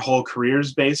because their whole career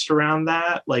is based around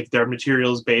that. Like their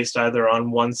material is based either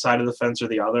on one side of the fence or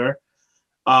the other.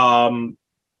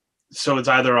 So it's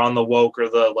either on the woke or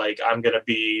the like, I'm going to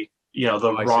be, the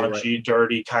raunchy,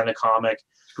 dirty kind of comic.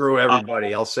 Screw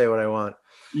everybody. I'll say what I want.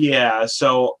 Yeah.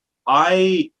 So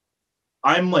I'm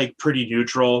like pretty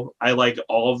neutral. I like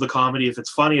all of the comedy. If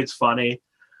it's funny, it's funny.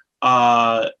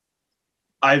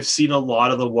 I've seen a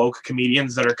lot of the woke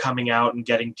comedians that are coming out and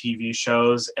getting TV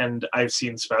shows, and I've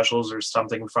seen specials or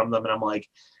something from them, and I'm like,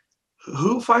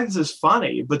 who finds this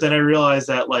funny? But then I realized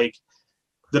that like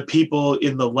the people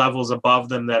in the levels above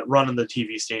them that run in the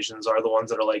TV stations are the ones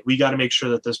that are like, we got to make sure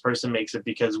that this person makes it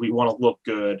because we want to look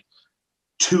good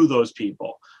to those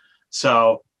people.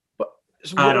 So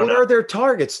what are their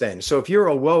targets then? So if you're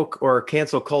a woke or a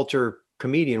cancel culture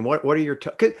comedian, what are your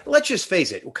let's just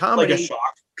face it, comedy, like a shock.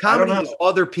 Comedy is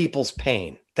other people's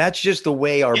pain. That's just the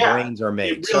way our brains are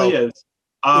made. It really is.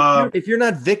 If you're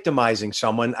not victimizing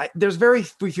someone, there's very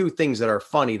few things that are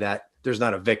funny that there's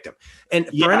not a victim. And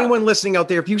for anyone listening out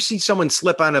there, if you see someone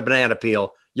slip on a banana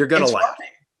peel, you're gonna laugh. Funny.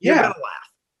 You're gonna laugh.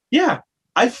 Yeah,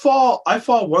 I fall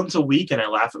once a week and I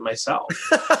laugh at myself.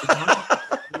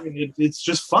 It's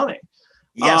just funny.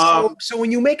 Yeah. So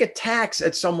when you make attacks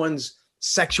at someone's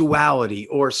sexuality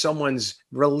or someone's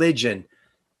religion,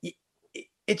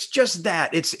 it's just that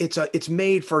it's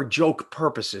made for joke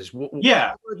purposes.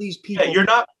 Yeah. What are these people?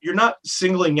 Yeah, you're not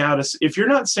singling out if you're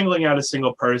not singling out a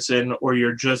single person or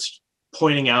you're just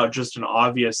pointing out just an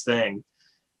obvious thing,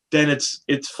 then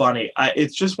it's funny.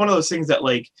 It's just one of those things that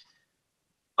like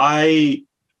I'm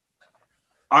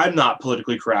not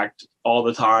politically correct all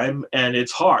the time, and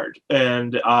it's hard.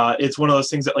 And it's one of those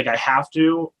things that like I have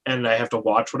to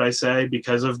watch what I say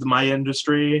because of my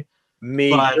industry.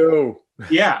 Me too.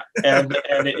 Yeah, and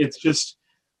it's just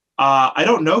I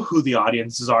don't know who the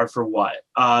audiences are for what.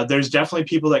 There's definitely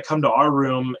people that come to our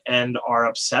room and are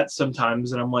upset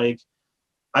sometimes, and I'm like,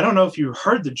 I don't know if you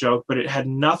heard the joke, but it had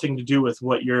nothing to do with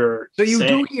what you're saying. So you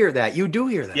do hear that. You do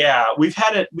hear that. Yeah, we've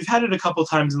had it a couple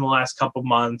times in the last couple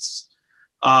months.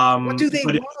 What do they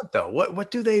want though?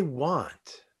 What do they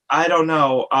want? I don't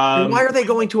know. Why are they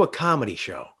going to a comedy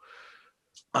show?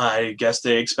 I guess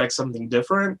they expect something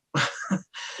different.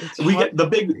 We get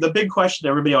the big question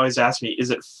everybody always asks me, is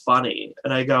it funny?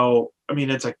 And I go, I mean,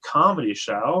 it's a comedy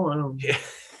show.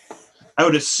 I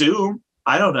would assume.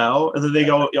 I don't know. And then they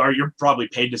go, you're probably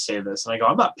paid to say this. And I go,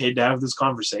 I'm not paid to have this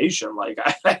conversation. Like,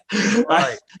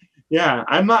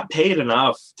 I'm not paid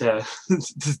enough to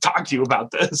talk to you about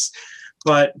this.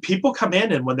 But people come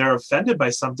in, and when they're offended by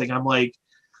something, I'm like,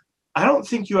 I don't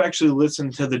think you actually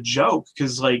listen to the joke,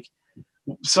 because like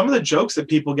some of the jokes that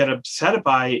people get upset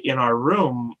by in our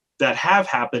room that have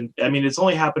happened, I mean, it's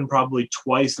only happened probably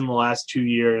twice in the last 2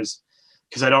 years,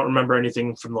 because I don't remember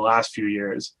anything from the last few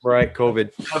years. Right,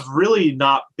 COVID. Have really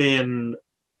not been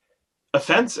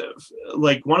offensive.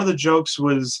 Like one of the jokes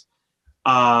was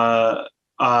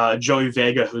Joey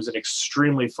Vega, who's an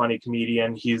extremely funny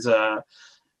comedian. He's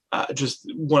just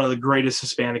one of the greatest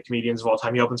Hispanic comedians of all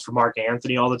time. He opens for Mark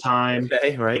Anthony all the time.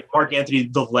 Okay, right. Mark Anthony,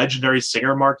 the legendary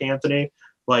singer Mark Anthony,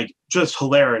 like just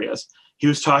hilarious. He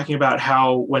was talking about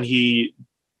how when he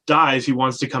dies, he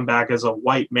wants to come back as a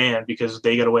white man because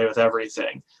they get away with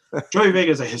everything. Joey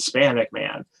Vega is a Hispanic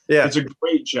man. Yeah. It's a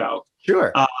great joke.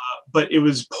 Sure. But it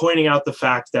was pointing out the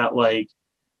fact that like,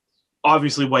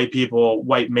 obviously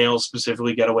white males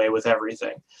specifically get away with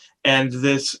everything. And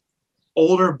this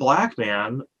older black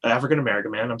man,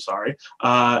 African-American man, I'm sorry,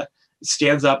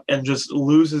 stands up and just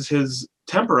loses his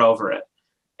temper over it.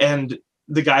 And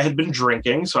the guy had been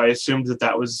drinking, so I assumed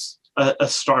that was a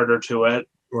starter to it.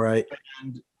 Right.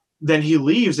 And then he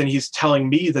leaves and he's telling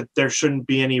me that there shouldn't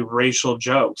be any racial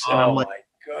jokes. And I'm like, my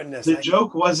goodness. The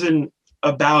joke wasn't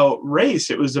about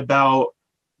race. It was about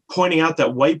pointing out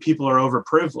that white people are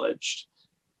overprivileged.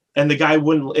 And the guy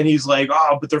wouldn't, and he's like,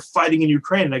 oh, but they're fighting in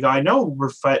Ukraine. And I go, I know we're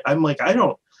fighting. I'm like, I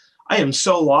am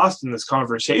so lost in this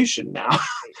conversation now.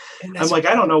 I'm like,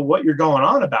 I don't know what you're going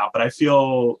on about, but I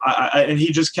feel, and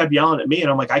he just kept yelling at me. And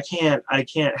I'm like, I can't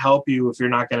help you if you're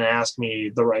not going to ask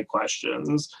me the right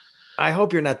questions. I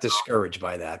hope you're not discouraged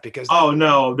by that, because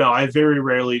no, I very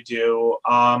rarely do.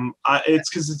 It's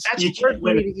because that's hard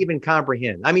for me to even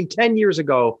comprehend. I mean, 10 years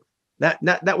ago,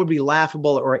 that would be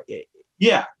laughable, or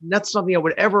that's something that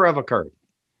would ever have occurred.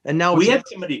 And now we had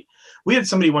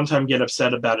somebody one time get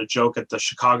upset about a joke at the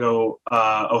Chicago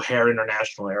O'Hare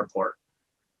International Airport.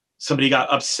 Somebody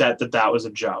got upset that was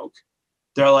a joke.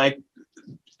 They're like,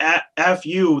 F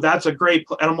you, that's a great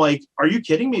and I'm like, are you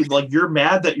kidding me? Like, you're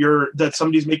mad that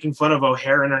somebody's making fun of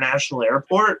O'Hare International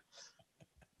Airport?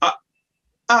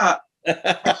 I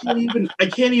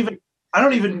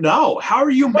don't even know. How are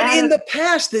you But mad? in the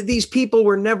past, these people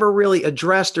were never really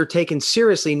addressed or taken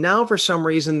seriously. Now, for some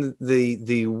reason,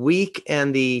 the weak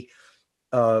and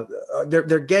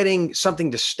they're getting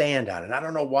something to stand on, and I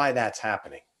don't know why that's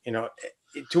happening.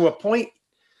 To a point.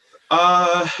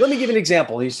 Let me give you an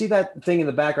example. You see that thing in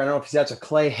the background? I don't know if that's a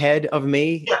clay head of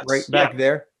me right back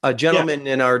there. A gentleman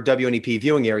in our WNEP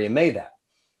viewing area made that.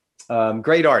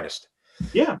 Great artist.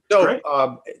 Yeah. So great.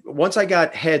 Once I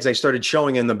got heads, I started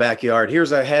showing in the backyard.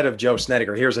 Here's a head of Joe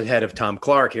Snedeker. Here's a head of Tom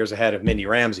Clark. Here's a head of Mindy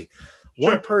Ramsey.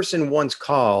 One person once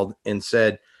called and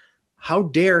said, how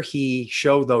dare he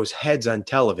show those heads on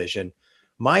television?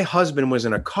 My husband was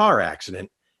in a car accident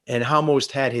and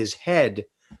almost had his head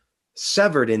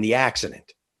severed in the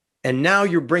accident. And now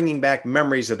you're bringing back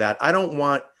memories of that. I don't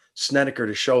want Snedeker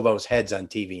to show those heads on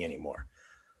TV anymore.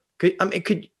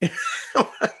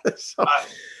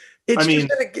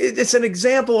 It's an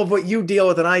example of what you deal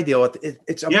with and I deal with.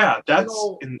 It's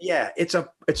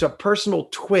a personal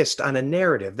twist on a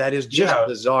narrative that is just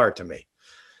bizarre to me.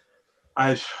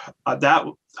 I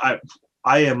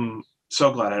am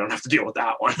so glad I don't have to deal with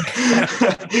that one.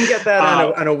 We get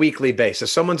that on a weekly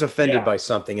basis. Someone's offended by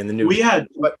something in the news. We had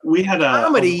a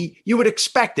comedy. You would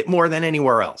expect it more than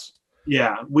anywhere else.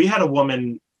 Yeah, we had a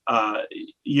woman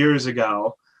years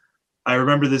ago. I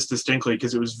remember this distinctly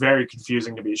because it was very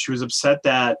confusing to me. She was upset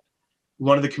that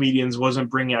one of the comedians wasn't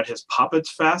bringing out his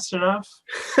puppets fast enough.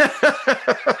 What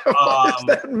does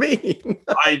that mean?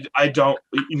 I don't.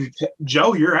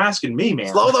 Joe, you're asking me,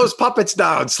 man. Slow those puppets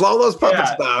down. Down.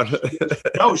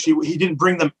 No, he didn't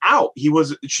bring them out. He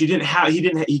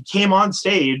came on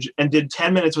stage and did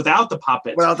 10 minutes without the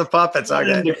puppets.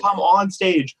 Okay. To come on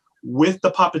stage with the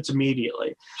puppets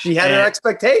immediately. She had her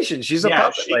expectations. She's a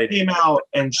puppet lady. She came out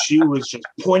and she was just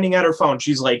pointing at her phone.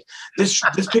 She's like, this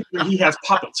picture, he has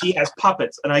puppets.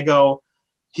 And I go,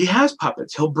 he has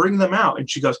puppets. He'll bring them out. And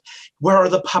she goes, where are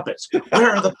the puppets? And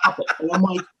I'm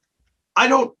like,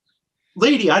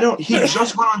 he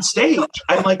just went on stage.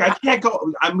 I'm like, I can't go.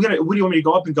 What do you want me to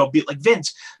go up and go be like,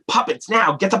 Vince, puppets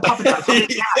now, get the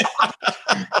puppets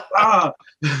out.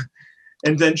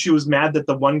 And then she was mad that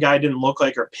the one guy didn't look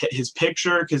like his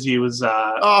picture because he was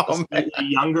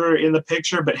younger in the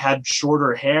picture, but had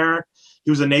shorter hair. He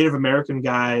was a Native American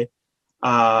guy.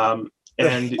 And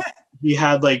he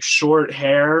had like short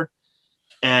hair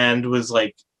and was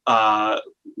like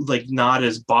not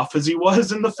as buff as he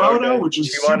was in the photo, which is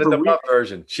she wanted the buff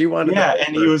version. She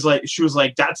was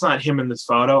like, that's not him in this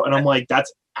photo. And I'm like,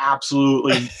 that's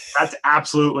absolutely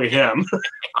him.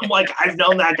 I'm like, I've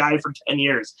known that guy for 10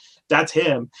 years. That's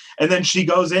him. And then she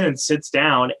goes in and sits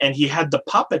down and he had the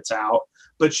puppets out,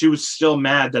 but she was still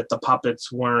mad that the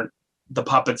puppets weren't the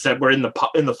puppets that were in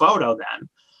the photo then.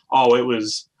 Oh, it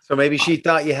was. So maybe she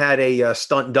thought you had a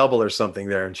stunt double or something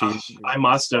there. And I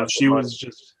must have. She was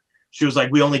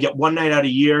like, we only get one night out a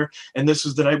year. And this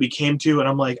was the night we came to. And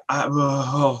I'm like, I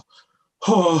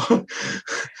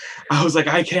was like,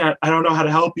 I don't know how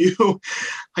to help you.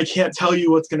 I can't tell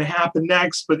you what's going to happen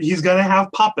next, but he's going to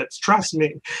have puppets. Trust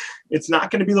me. It's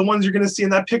not going to be the ones you're going to see in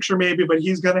that picture maybe, but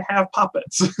he's going to have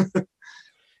puppets.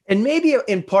 And maybe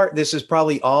in part, this is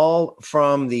probably all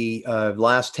from the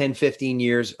last 10, 15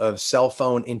 years of cell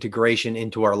phone integration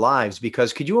into our lives.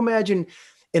 Because could you imagine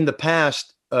in the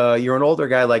past, you're an older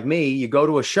guy like me, you go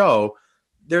to a show,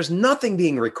 there's nothing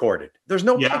being recorded. There's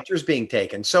no pictures being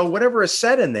taken. So whatever is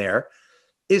said in there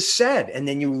is said, and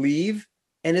then you leave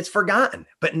and it's forgotten.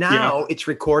 But now it's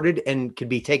recorded and can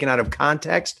be taken out of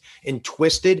context and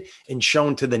twisted and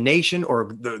shown to the nation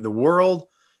or the world.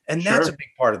 And that's a big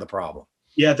part of the problem.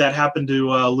 Yeah, that happened to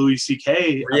Louis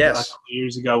C.K. A couple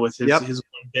years ago with his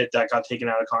one bit that got taken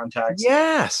out of context.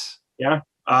 Yes. Yeah.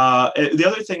 The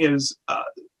other thing is,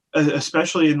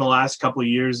 especially in the last couple of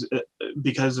years,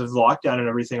 because of lockdown and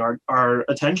everything, our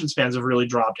attention spans have really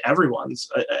dropped. Everyone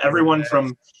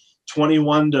from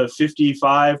 21 to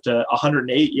 55 to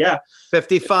 108. Yeah.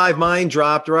 55. Mine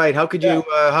dropped. Right. How could you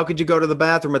go to the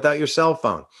bathroom without your cell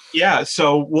phone? Yeah.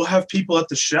 So we'll have people at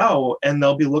the show and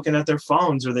they'll be looking at their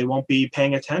phones or they won't be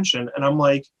paying attention. And I'm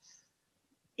like,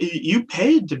 you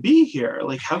paid to be here.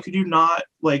 Like, how could you not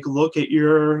like look at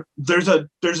there's a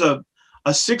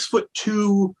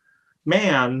 6'2"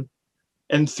 man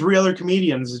and 3 other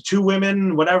comedians, 2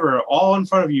 women, whatever, all in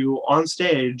front of you on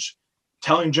stage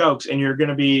telling jokes, and you're going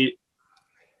to be.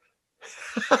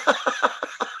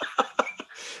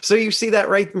 So you see that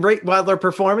right while they're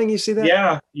performing, you see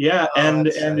that? Yeah. And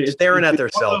it's staring at their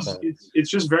cell phone. It's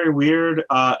just very weird.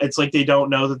 It's like they don't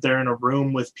know that they're in a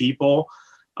room with people.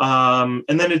 And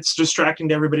then it's distracting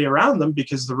to everybody around them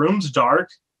because the room's dark.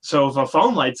 So if a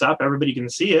phone lights up, everybody can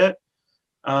see it.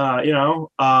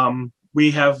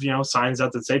 We have, signs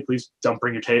out that say, please don't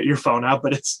bring your phone out,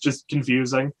 but it's just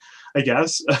confusing, I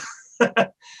guess.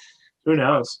 Who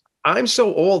knows? I'm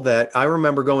so old that I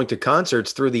remember going to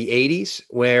concerts through the 80s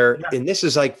and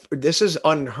this is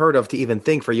unheard of to even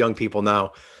think for young people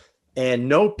now, and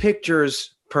no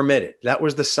pictures permitted. That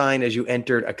was the sign as you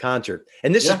entered a concert.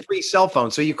 And this is pre-cell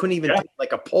phone, so you couldn't even take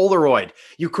like a Polaroid.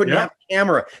 You couldn't have a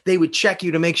camera. They would check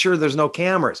you to make sure there's no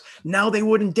cameras. Now they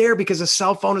wouldn't dare because a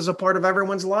cell phone is a part of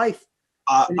everyone's life.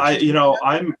 I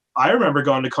remember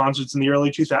going to concerts in the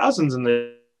early 2000s, and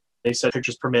they said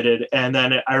pictures permitted, and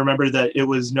then I remember that it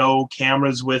was no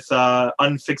cameras with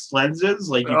unfixed lenses.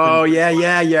 Like, you're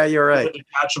right. A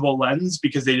detachable lens,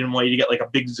 because they didn't want you to get like a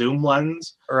big zoom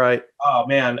lens. Right. Oh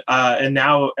man. And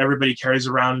now everybody carries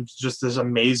around just this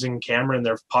amazing camera in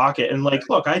their pocket. And like,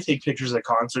 look, I take pictures at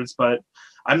concerts, but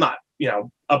I'm not,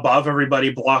 above everybody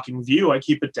blocking view. I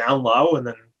keep it down low and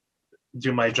then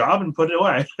do my job and put it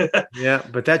away. Yeah,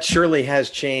 but that surely has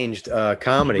changed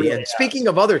comedy. Really, and speaking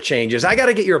of other changes, I got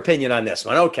to get your opinion on this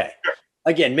one. Okay. Sure.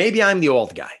 Again, maybe I'm the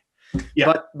old guy.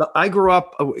 Yeah. But I grew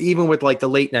up even with like the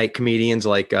late night comedians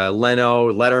like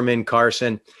Leno, Letterman,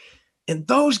 Carson. And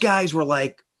those guys were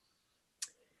like,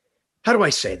 how do I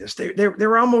say this? They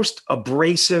were almost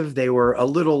abrasive. They were a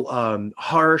little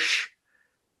harsh.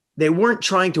 They weren't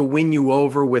trying to win you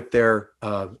over with their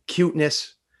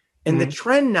cuteness. And the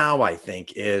trend now, I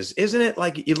think, isn't it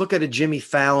like you look at a Jimmy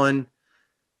Fallon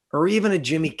or even a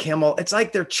Jimmy Kimmel? It's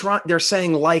like they're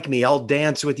saying, like me, I'll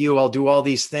dance with you, I'll do all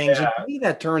these things. Yeah. And to me,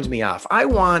 that turns me off. I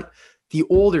want the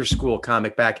older school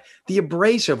comic back, the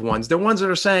abrasive ones, the ones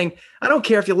that are saying, I don't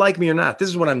care if you like me or not. This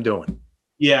is what I'm doing.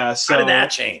 Yeah. So how did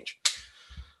that change?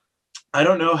 I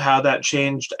don't know how that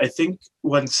changed. I think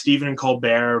when Stephen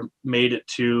Colbert made it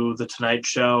to the Tonight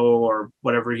Show or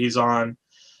whatever he's on,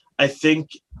 I think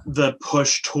the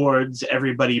push towards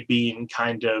everybody being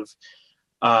kind of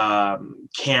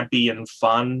campy and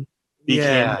fun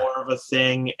became more of a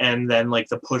thing. And then like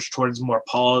the push towards more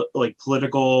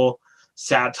political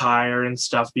satire and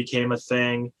stuff became a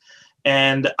thing.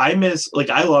 And I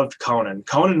loved Conan.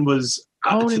 Conan was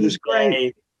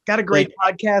great. Got a great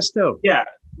podcast too. Yeah.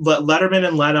 Letterman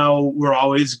and Leno were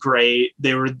always great.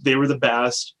 They were the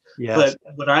best. Yes.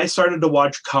 But when I started to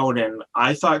watch Conan,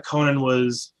 I thought Conan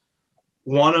was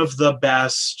one of the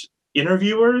best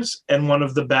interviewers and one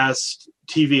of the best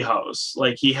TV hosts.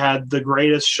 Like, he had the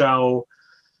greatest show,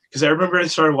 because I remember I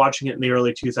started watching it in the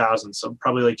early 2000s, so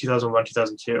probably like 2001,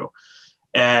 2002.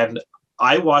 And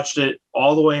I watched it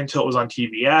all the way until it was on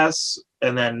TBS,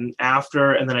 and then I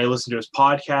listened to his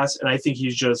podcast, and I think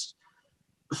he's just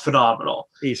phenomenal.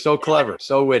 He's so clever,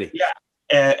 so witty. Yeah.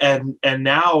 And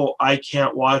now I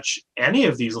can't watch any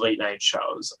of these late night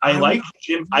shows. I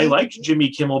liked Jimmy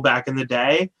Kimmel back in the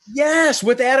day. Yes,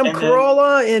 with Adam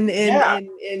Carolla and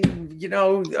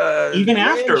even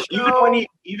after,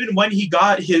 even when he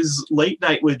got his late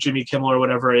night with Jimmy Kimmel or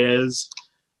whatever it is,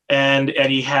 and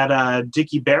he had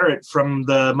Dickie Barrett from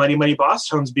the Mighty Mighty Boss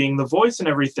Tones being the voice and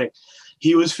everything.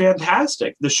 He was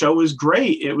fantastic. The show was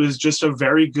great. It was just a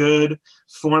very good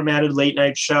formatted late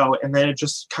night show. And then it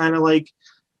just kind of like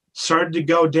started to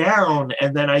go down.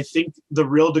 And then I think the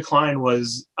real decline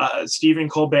was Stephen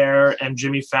Colbert and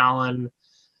Jimmy Fallon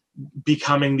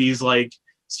becoming these, like,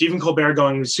 Stephen Colbert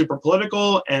going super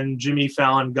political and Jimmy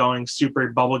Fallon going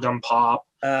super bubblegum pop.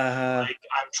 Like,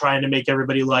 I'm trying to make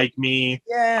everybody like me.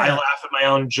 Yeah. I laugh at my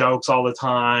own jokes all the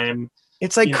time.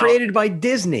 It's like created by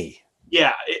Disney.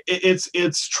 Yeah,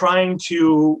 it's trying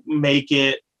to make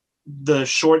it the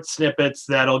short snippets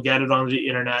that'll get it on the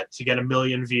internet to get 1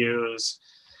 million views,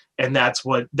 and that's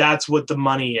what the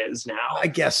money is now. I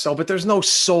guess so, but there's no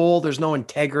soul, there's no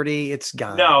integrity. It's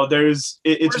gone. No, it's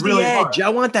Where's really the edge? hard. I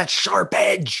want that sharp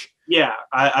edge. Yeah,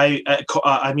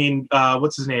 I mean,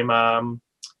 what's his name?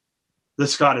 The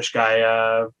Scottish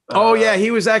guy.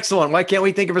 He was excellent. Why can't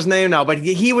we think of his name now? But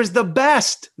he was the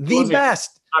best,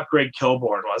 best. Not Greg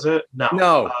Kilborn, was it? No.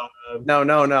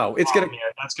 No. It's gonna. Man,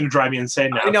 that's gonna drive me insane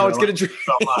now. I know it's gonna drive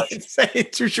me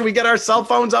insane. Should we get our cell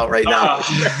phones out right now?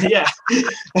 Yeah.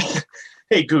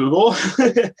 Hey, Google.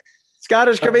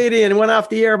 Scottish comedian went off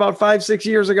the air about 5-6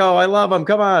 years ago. I love him.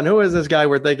 Come on, who is this guy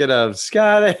we're thinking of?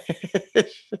 Scottish.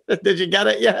 Did you get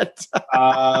it yet?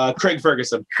 Craig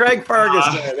Ferguson. There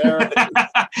it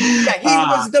is. Yeah, he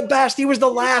was the best. He was the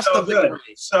last of the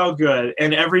great. So good.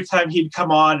 And every time he'd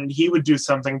come on and he would do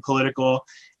something political,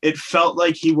 it felt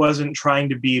like he wasn't trying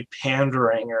to be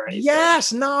pandering or anything.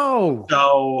 Yes, no.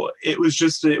 So it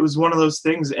was one of those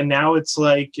things. And now it's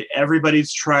like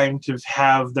everybody's trying to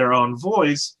have their own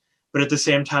voice, but at the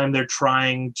same time, they're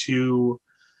trying to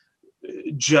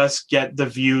just get the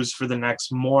views for the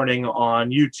next morning on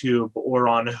YouTube or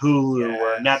on Hulu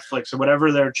or Netflix or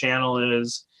whatever their channel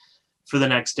is for the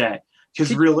next day.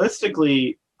 Because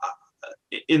realistically,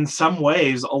 in some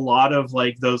ways, a lot of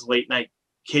like those late night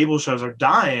cable shows are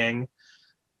dying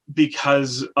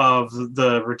because of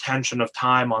the retention of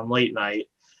time on late night,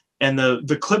 and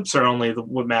the clips are only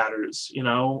what matters, you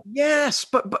know? Yes,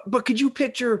 but could you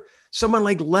picture someone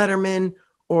like Letterman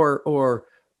or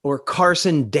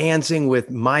Carson dancing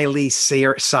with Miley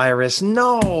Cyrus?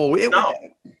 No, you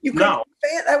couldn't. No.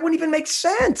 That wouldn't even make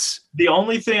sense. The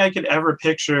only thing I could ever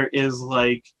picture is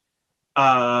like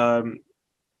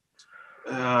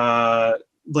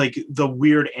the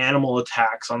weird animal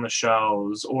attacks on the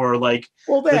shows, or like,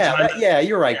 well,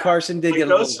 you're right. Yeah. Carson did get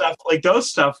those stuff.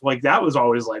 Like that was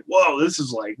always like, whoa, this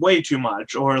is like way too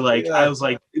much. Or like, I was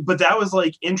like, but that was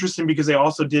like interesting because they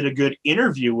also did a good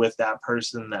interview with that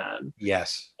person then.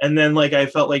 Yes. And then like I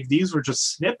felt like these were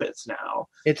just snippets now.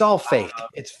 It's all fake.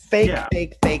 It's fake,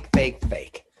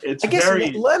 fake. I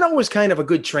guess Leno was kind of a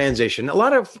good transition. A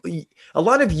lot of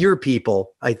your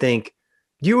people, I think.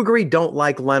 Do you agree? Don't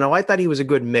like Leno? I thought he was a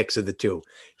good mix of the two.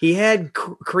 He had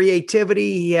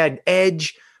creativity, he had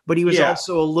edge, but he was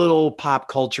also a little pop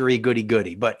culture-y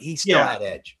goody-goody. But he still had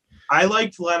edge. I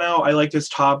liked Leno. I liked his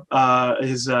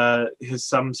his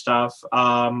some stuff.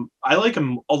 I like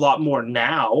him a lot more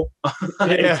now.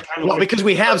 Because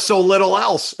we have so little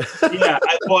else.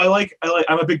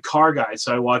 I'm a big car guy,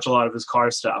 so I watch a lot of his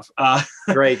car stuff.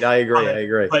 Great, I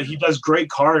agree. But he does great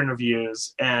car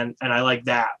interviews, and I like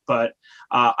that. But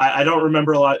I don't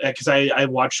remember a lot because I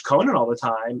watched Conan all the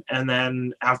time, and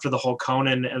then after the whole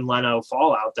Conan and Leno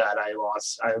fallout that I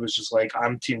was just like,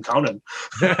 I'm Team Conan.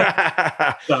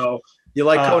 So you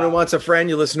like Conan Wants a Friend?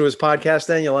 You listen to his podcast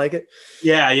then? You like it?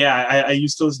 Yeah. I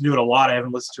used to listen to it a lot. I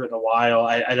haven't listened to it in a while.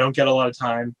 I don't get a lot of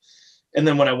time. And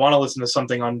then when I want to listen to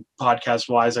something on podcast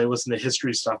wise, I listen to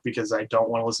history stuff because I don't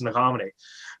want to listen to comedy.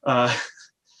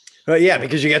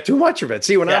 Because you get too much of it.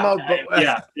 See, when I'm out.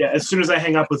 As soon as I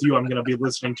hang up with you, I'm going to be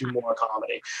listening to more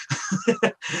comedy.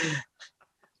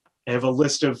 I have a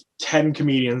list of 10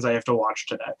 comedians I have to watch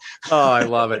today. Oh, I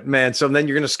love it, man. So then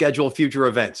you're going to schedule future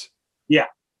events. Yeah.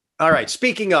 All right.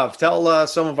 Speaking of, tell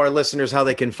some of our listeners how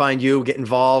they can find you, get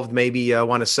involved, maybe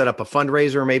want to set up a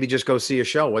fundraiser, or maybe just go see a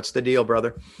show. What's the deal,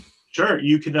 brother? Sure.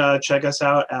 You can check us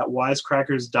out at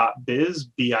wisecrackers.biz,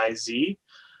 B-I-Z.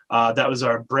 That was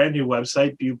our brand new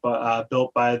website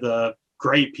built by the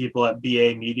great people at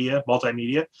BA Media,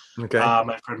 Multimedia. Okay.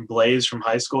 My friend Blaze from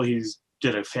high school, he's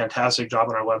did a fantastic job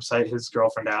on our website. His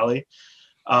girlfriend, Allie.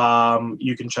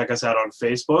 You can check us out on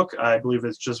Facebook. I believe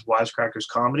it's just Wisecrackers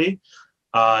Comedy.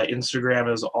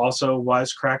 Instagram is also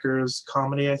Wisecrackers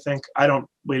Comedy, I think.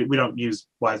 We don't use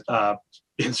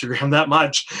Instagram that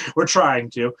much. We're trying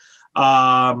to.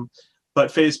 But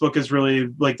Facebook is really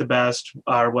like the best.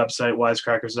 Our website,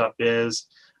 wisecrackers.biz.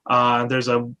 There's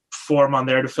a form on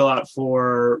there to fill out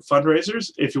for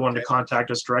fundraisers. If you want to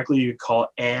contact us directly, you can call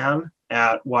Ann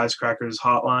at Wisecrackers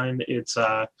Hotline. It's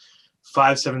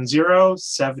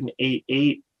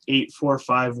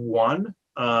 570-788-8451.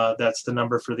 That's the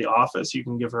number for the office. You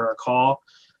can give her a call,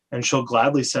 and she'll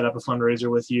gladly set up a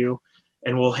fundraiser with you,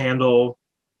 and we'll handle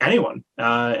anyone.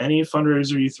 Any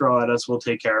fundraiser you throw at us, we'll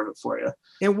take care of it for you.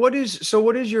 And what is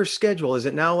your schedule? Is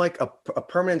it now like a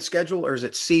permanent schedule, or is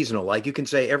it seasonal? Like you can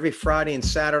say every Friday and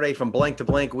Saturday from blank to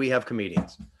blank, we have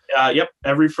comedians. Yep.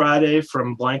 Every Friday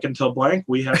from blank until blank,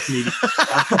 we have comedians.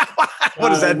 What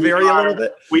does that vary a little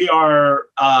bit? We are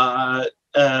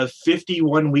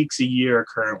 51 weeks a year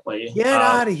currently. Get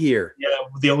out of here. Yeah.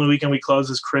 The only weekend we close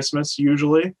is Christmas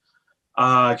usually.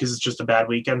 Because it's just a bad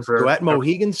weekend for. So at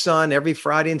Mohegan Sun every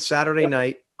Friday and Saturday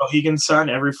night. Mohegan Sun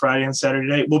every Friday and Saturday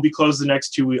night. We'll be closed the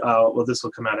next 2 weeks. This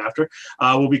will come out after.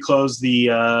 We'll be closed the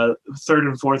 3rd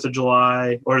and 4th of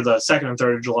July, or the 2nd and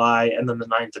 3rd of July, and then the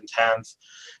 9th and 10th,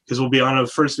 because we'll be on a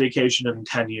first vacation in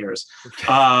 10 years,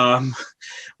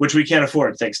 which we can't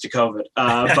afford thanks to COVID.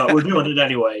 But we're doing it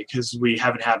anyway because we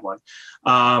haven't had one.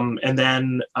 And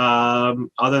then other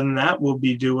than that, we'll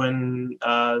be doing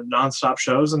nonstop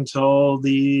shows until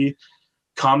the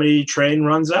comedy train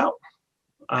runs out.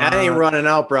 That ain't running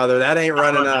out, brother. That ain't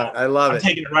running out. I love it. I'm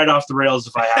taking it right off the rails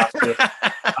if I have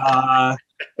to.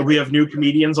 We have new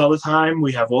comedians all the time.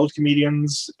 We have old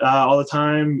comedians all the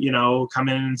time. You know, come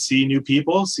in and see new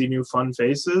people, see new fun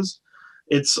faces.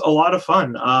 It's a lot of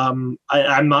fun. I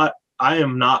am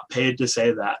not paid to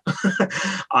say that.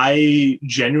 I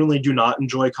genuinely do not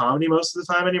enjoy comedy most of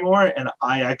the time anymore, and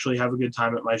I actually have a good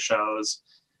time at my shows.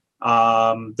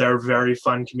 They're very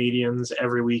fun comedians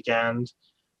every weekend.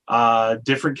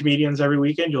 Different comedians every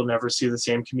weekend. You'll never see the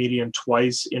same comedian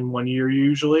twice in 1 year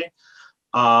usually.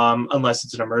 unless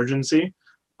it's an emergency.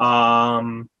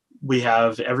 We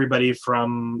have everybody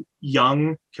from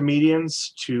young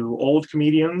comedians to old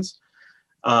comedians.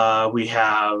 We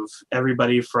have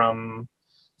everybody from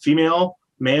female,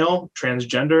 male,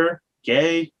 transgender,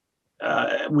 gay.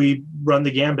 We run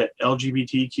the gambit,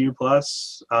 LGBTQ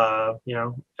plus,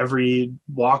 every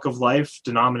walk of life,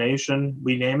 denomination,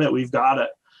 we name it, we've got it.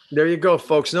 There you go,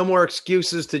 folks. No more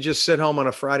excuses to just sit home on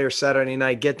a Friday or Saturday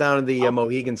night. Get down to the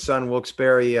Mohegan Sun,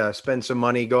 Wilkes-Barre, spend some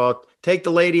money, go out, take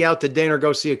the lady out to dinner,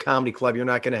 go see a comedy club. You're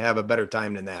not going to have a better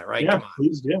time than that, right? Yeah,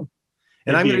 please do.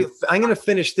 And I'm going to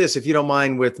finish this, if you don't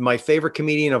mind, with my favorite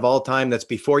comedian of all time that's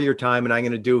before your time, and I'm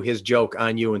going to do his joke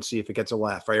on you and see if it gets a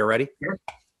laugh. Are you ready? Sure.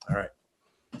 All right.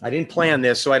 I didn't plan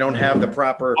this, so I don't have the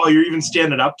proper. Oh, you're even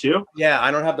standing up too? Yeah, I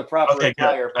don't have the proper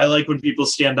attire. I like when people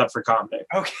stand up for comedy.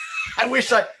 Okay. I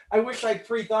wish I'd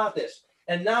pre-thought this.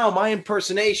 And now my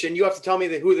impersonation, you have to tell me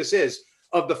who this is,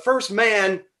 of the first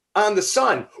man on the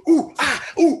sun. Ooh, ah,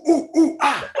 ooh, ooh, ooh,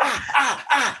 ah, ah, ah,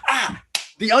 ah, ah.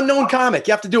 The unknown comic.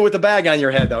 You have to do it with the bag on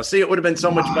your head, though. See, it would have been so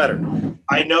much better.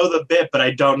 I know the bit, but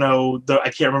I don't know I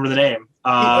can't remember the name.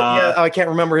 I can't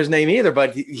remember his name either,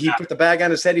 but he put the bag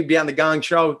on his head. He'd be on the Gong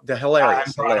Show. The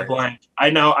hilarious. Blank. I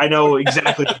know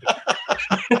exactly.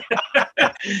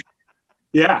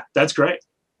 Yeah, that's great.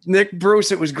 Nick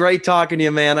Bruce, it was great talking to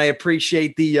you, man. I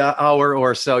appreciate the hour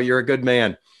or so. You're a good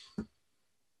man.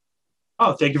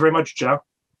 Oh, thank you very much, Joe.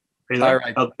 All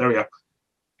right. Oh, there we go.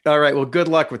 All right. Well, good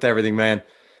luck with everything, man.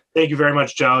 Thank you very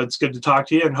much, Joe. It's good to talk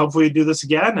to you, and hopefully do this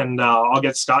again, and I'll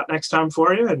get Scott next time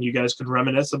for you, and you guys can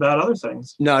reminisce about other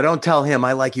things. No, don't tell him.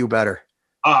 I like you better.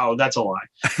 Oh, that's a lie.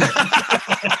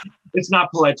 It's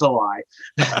not polite to lie.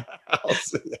 I'll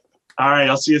see you. All right,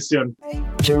 I'll see you soon.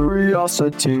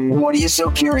 Curiosity. What are you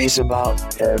so curious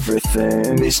about?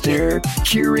 Everything, Mr.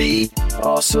 Curiosity.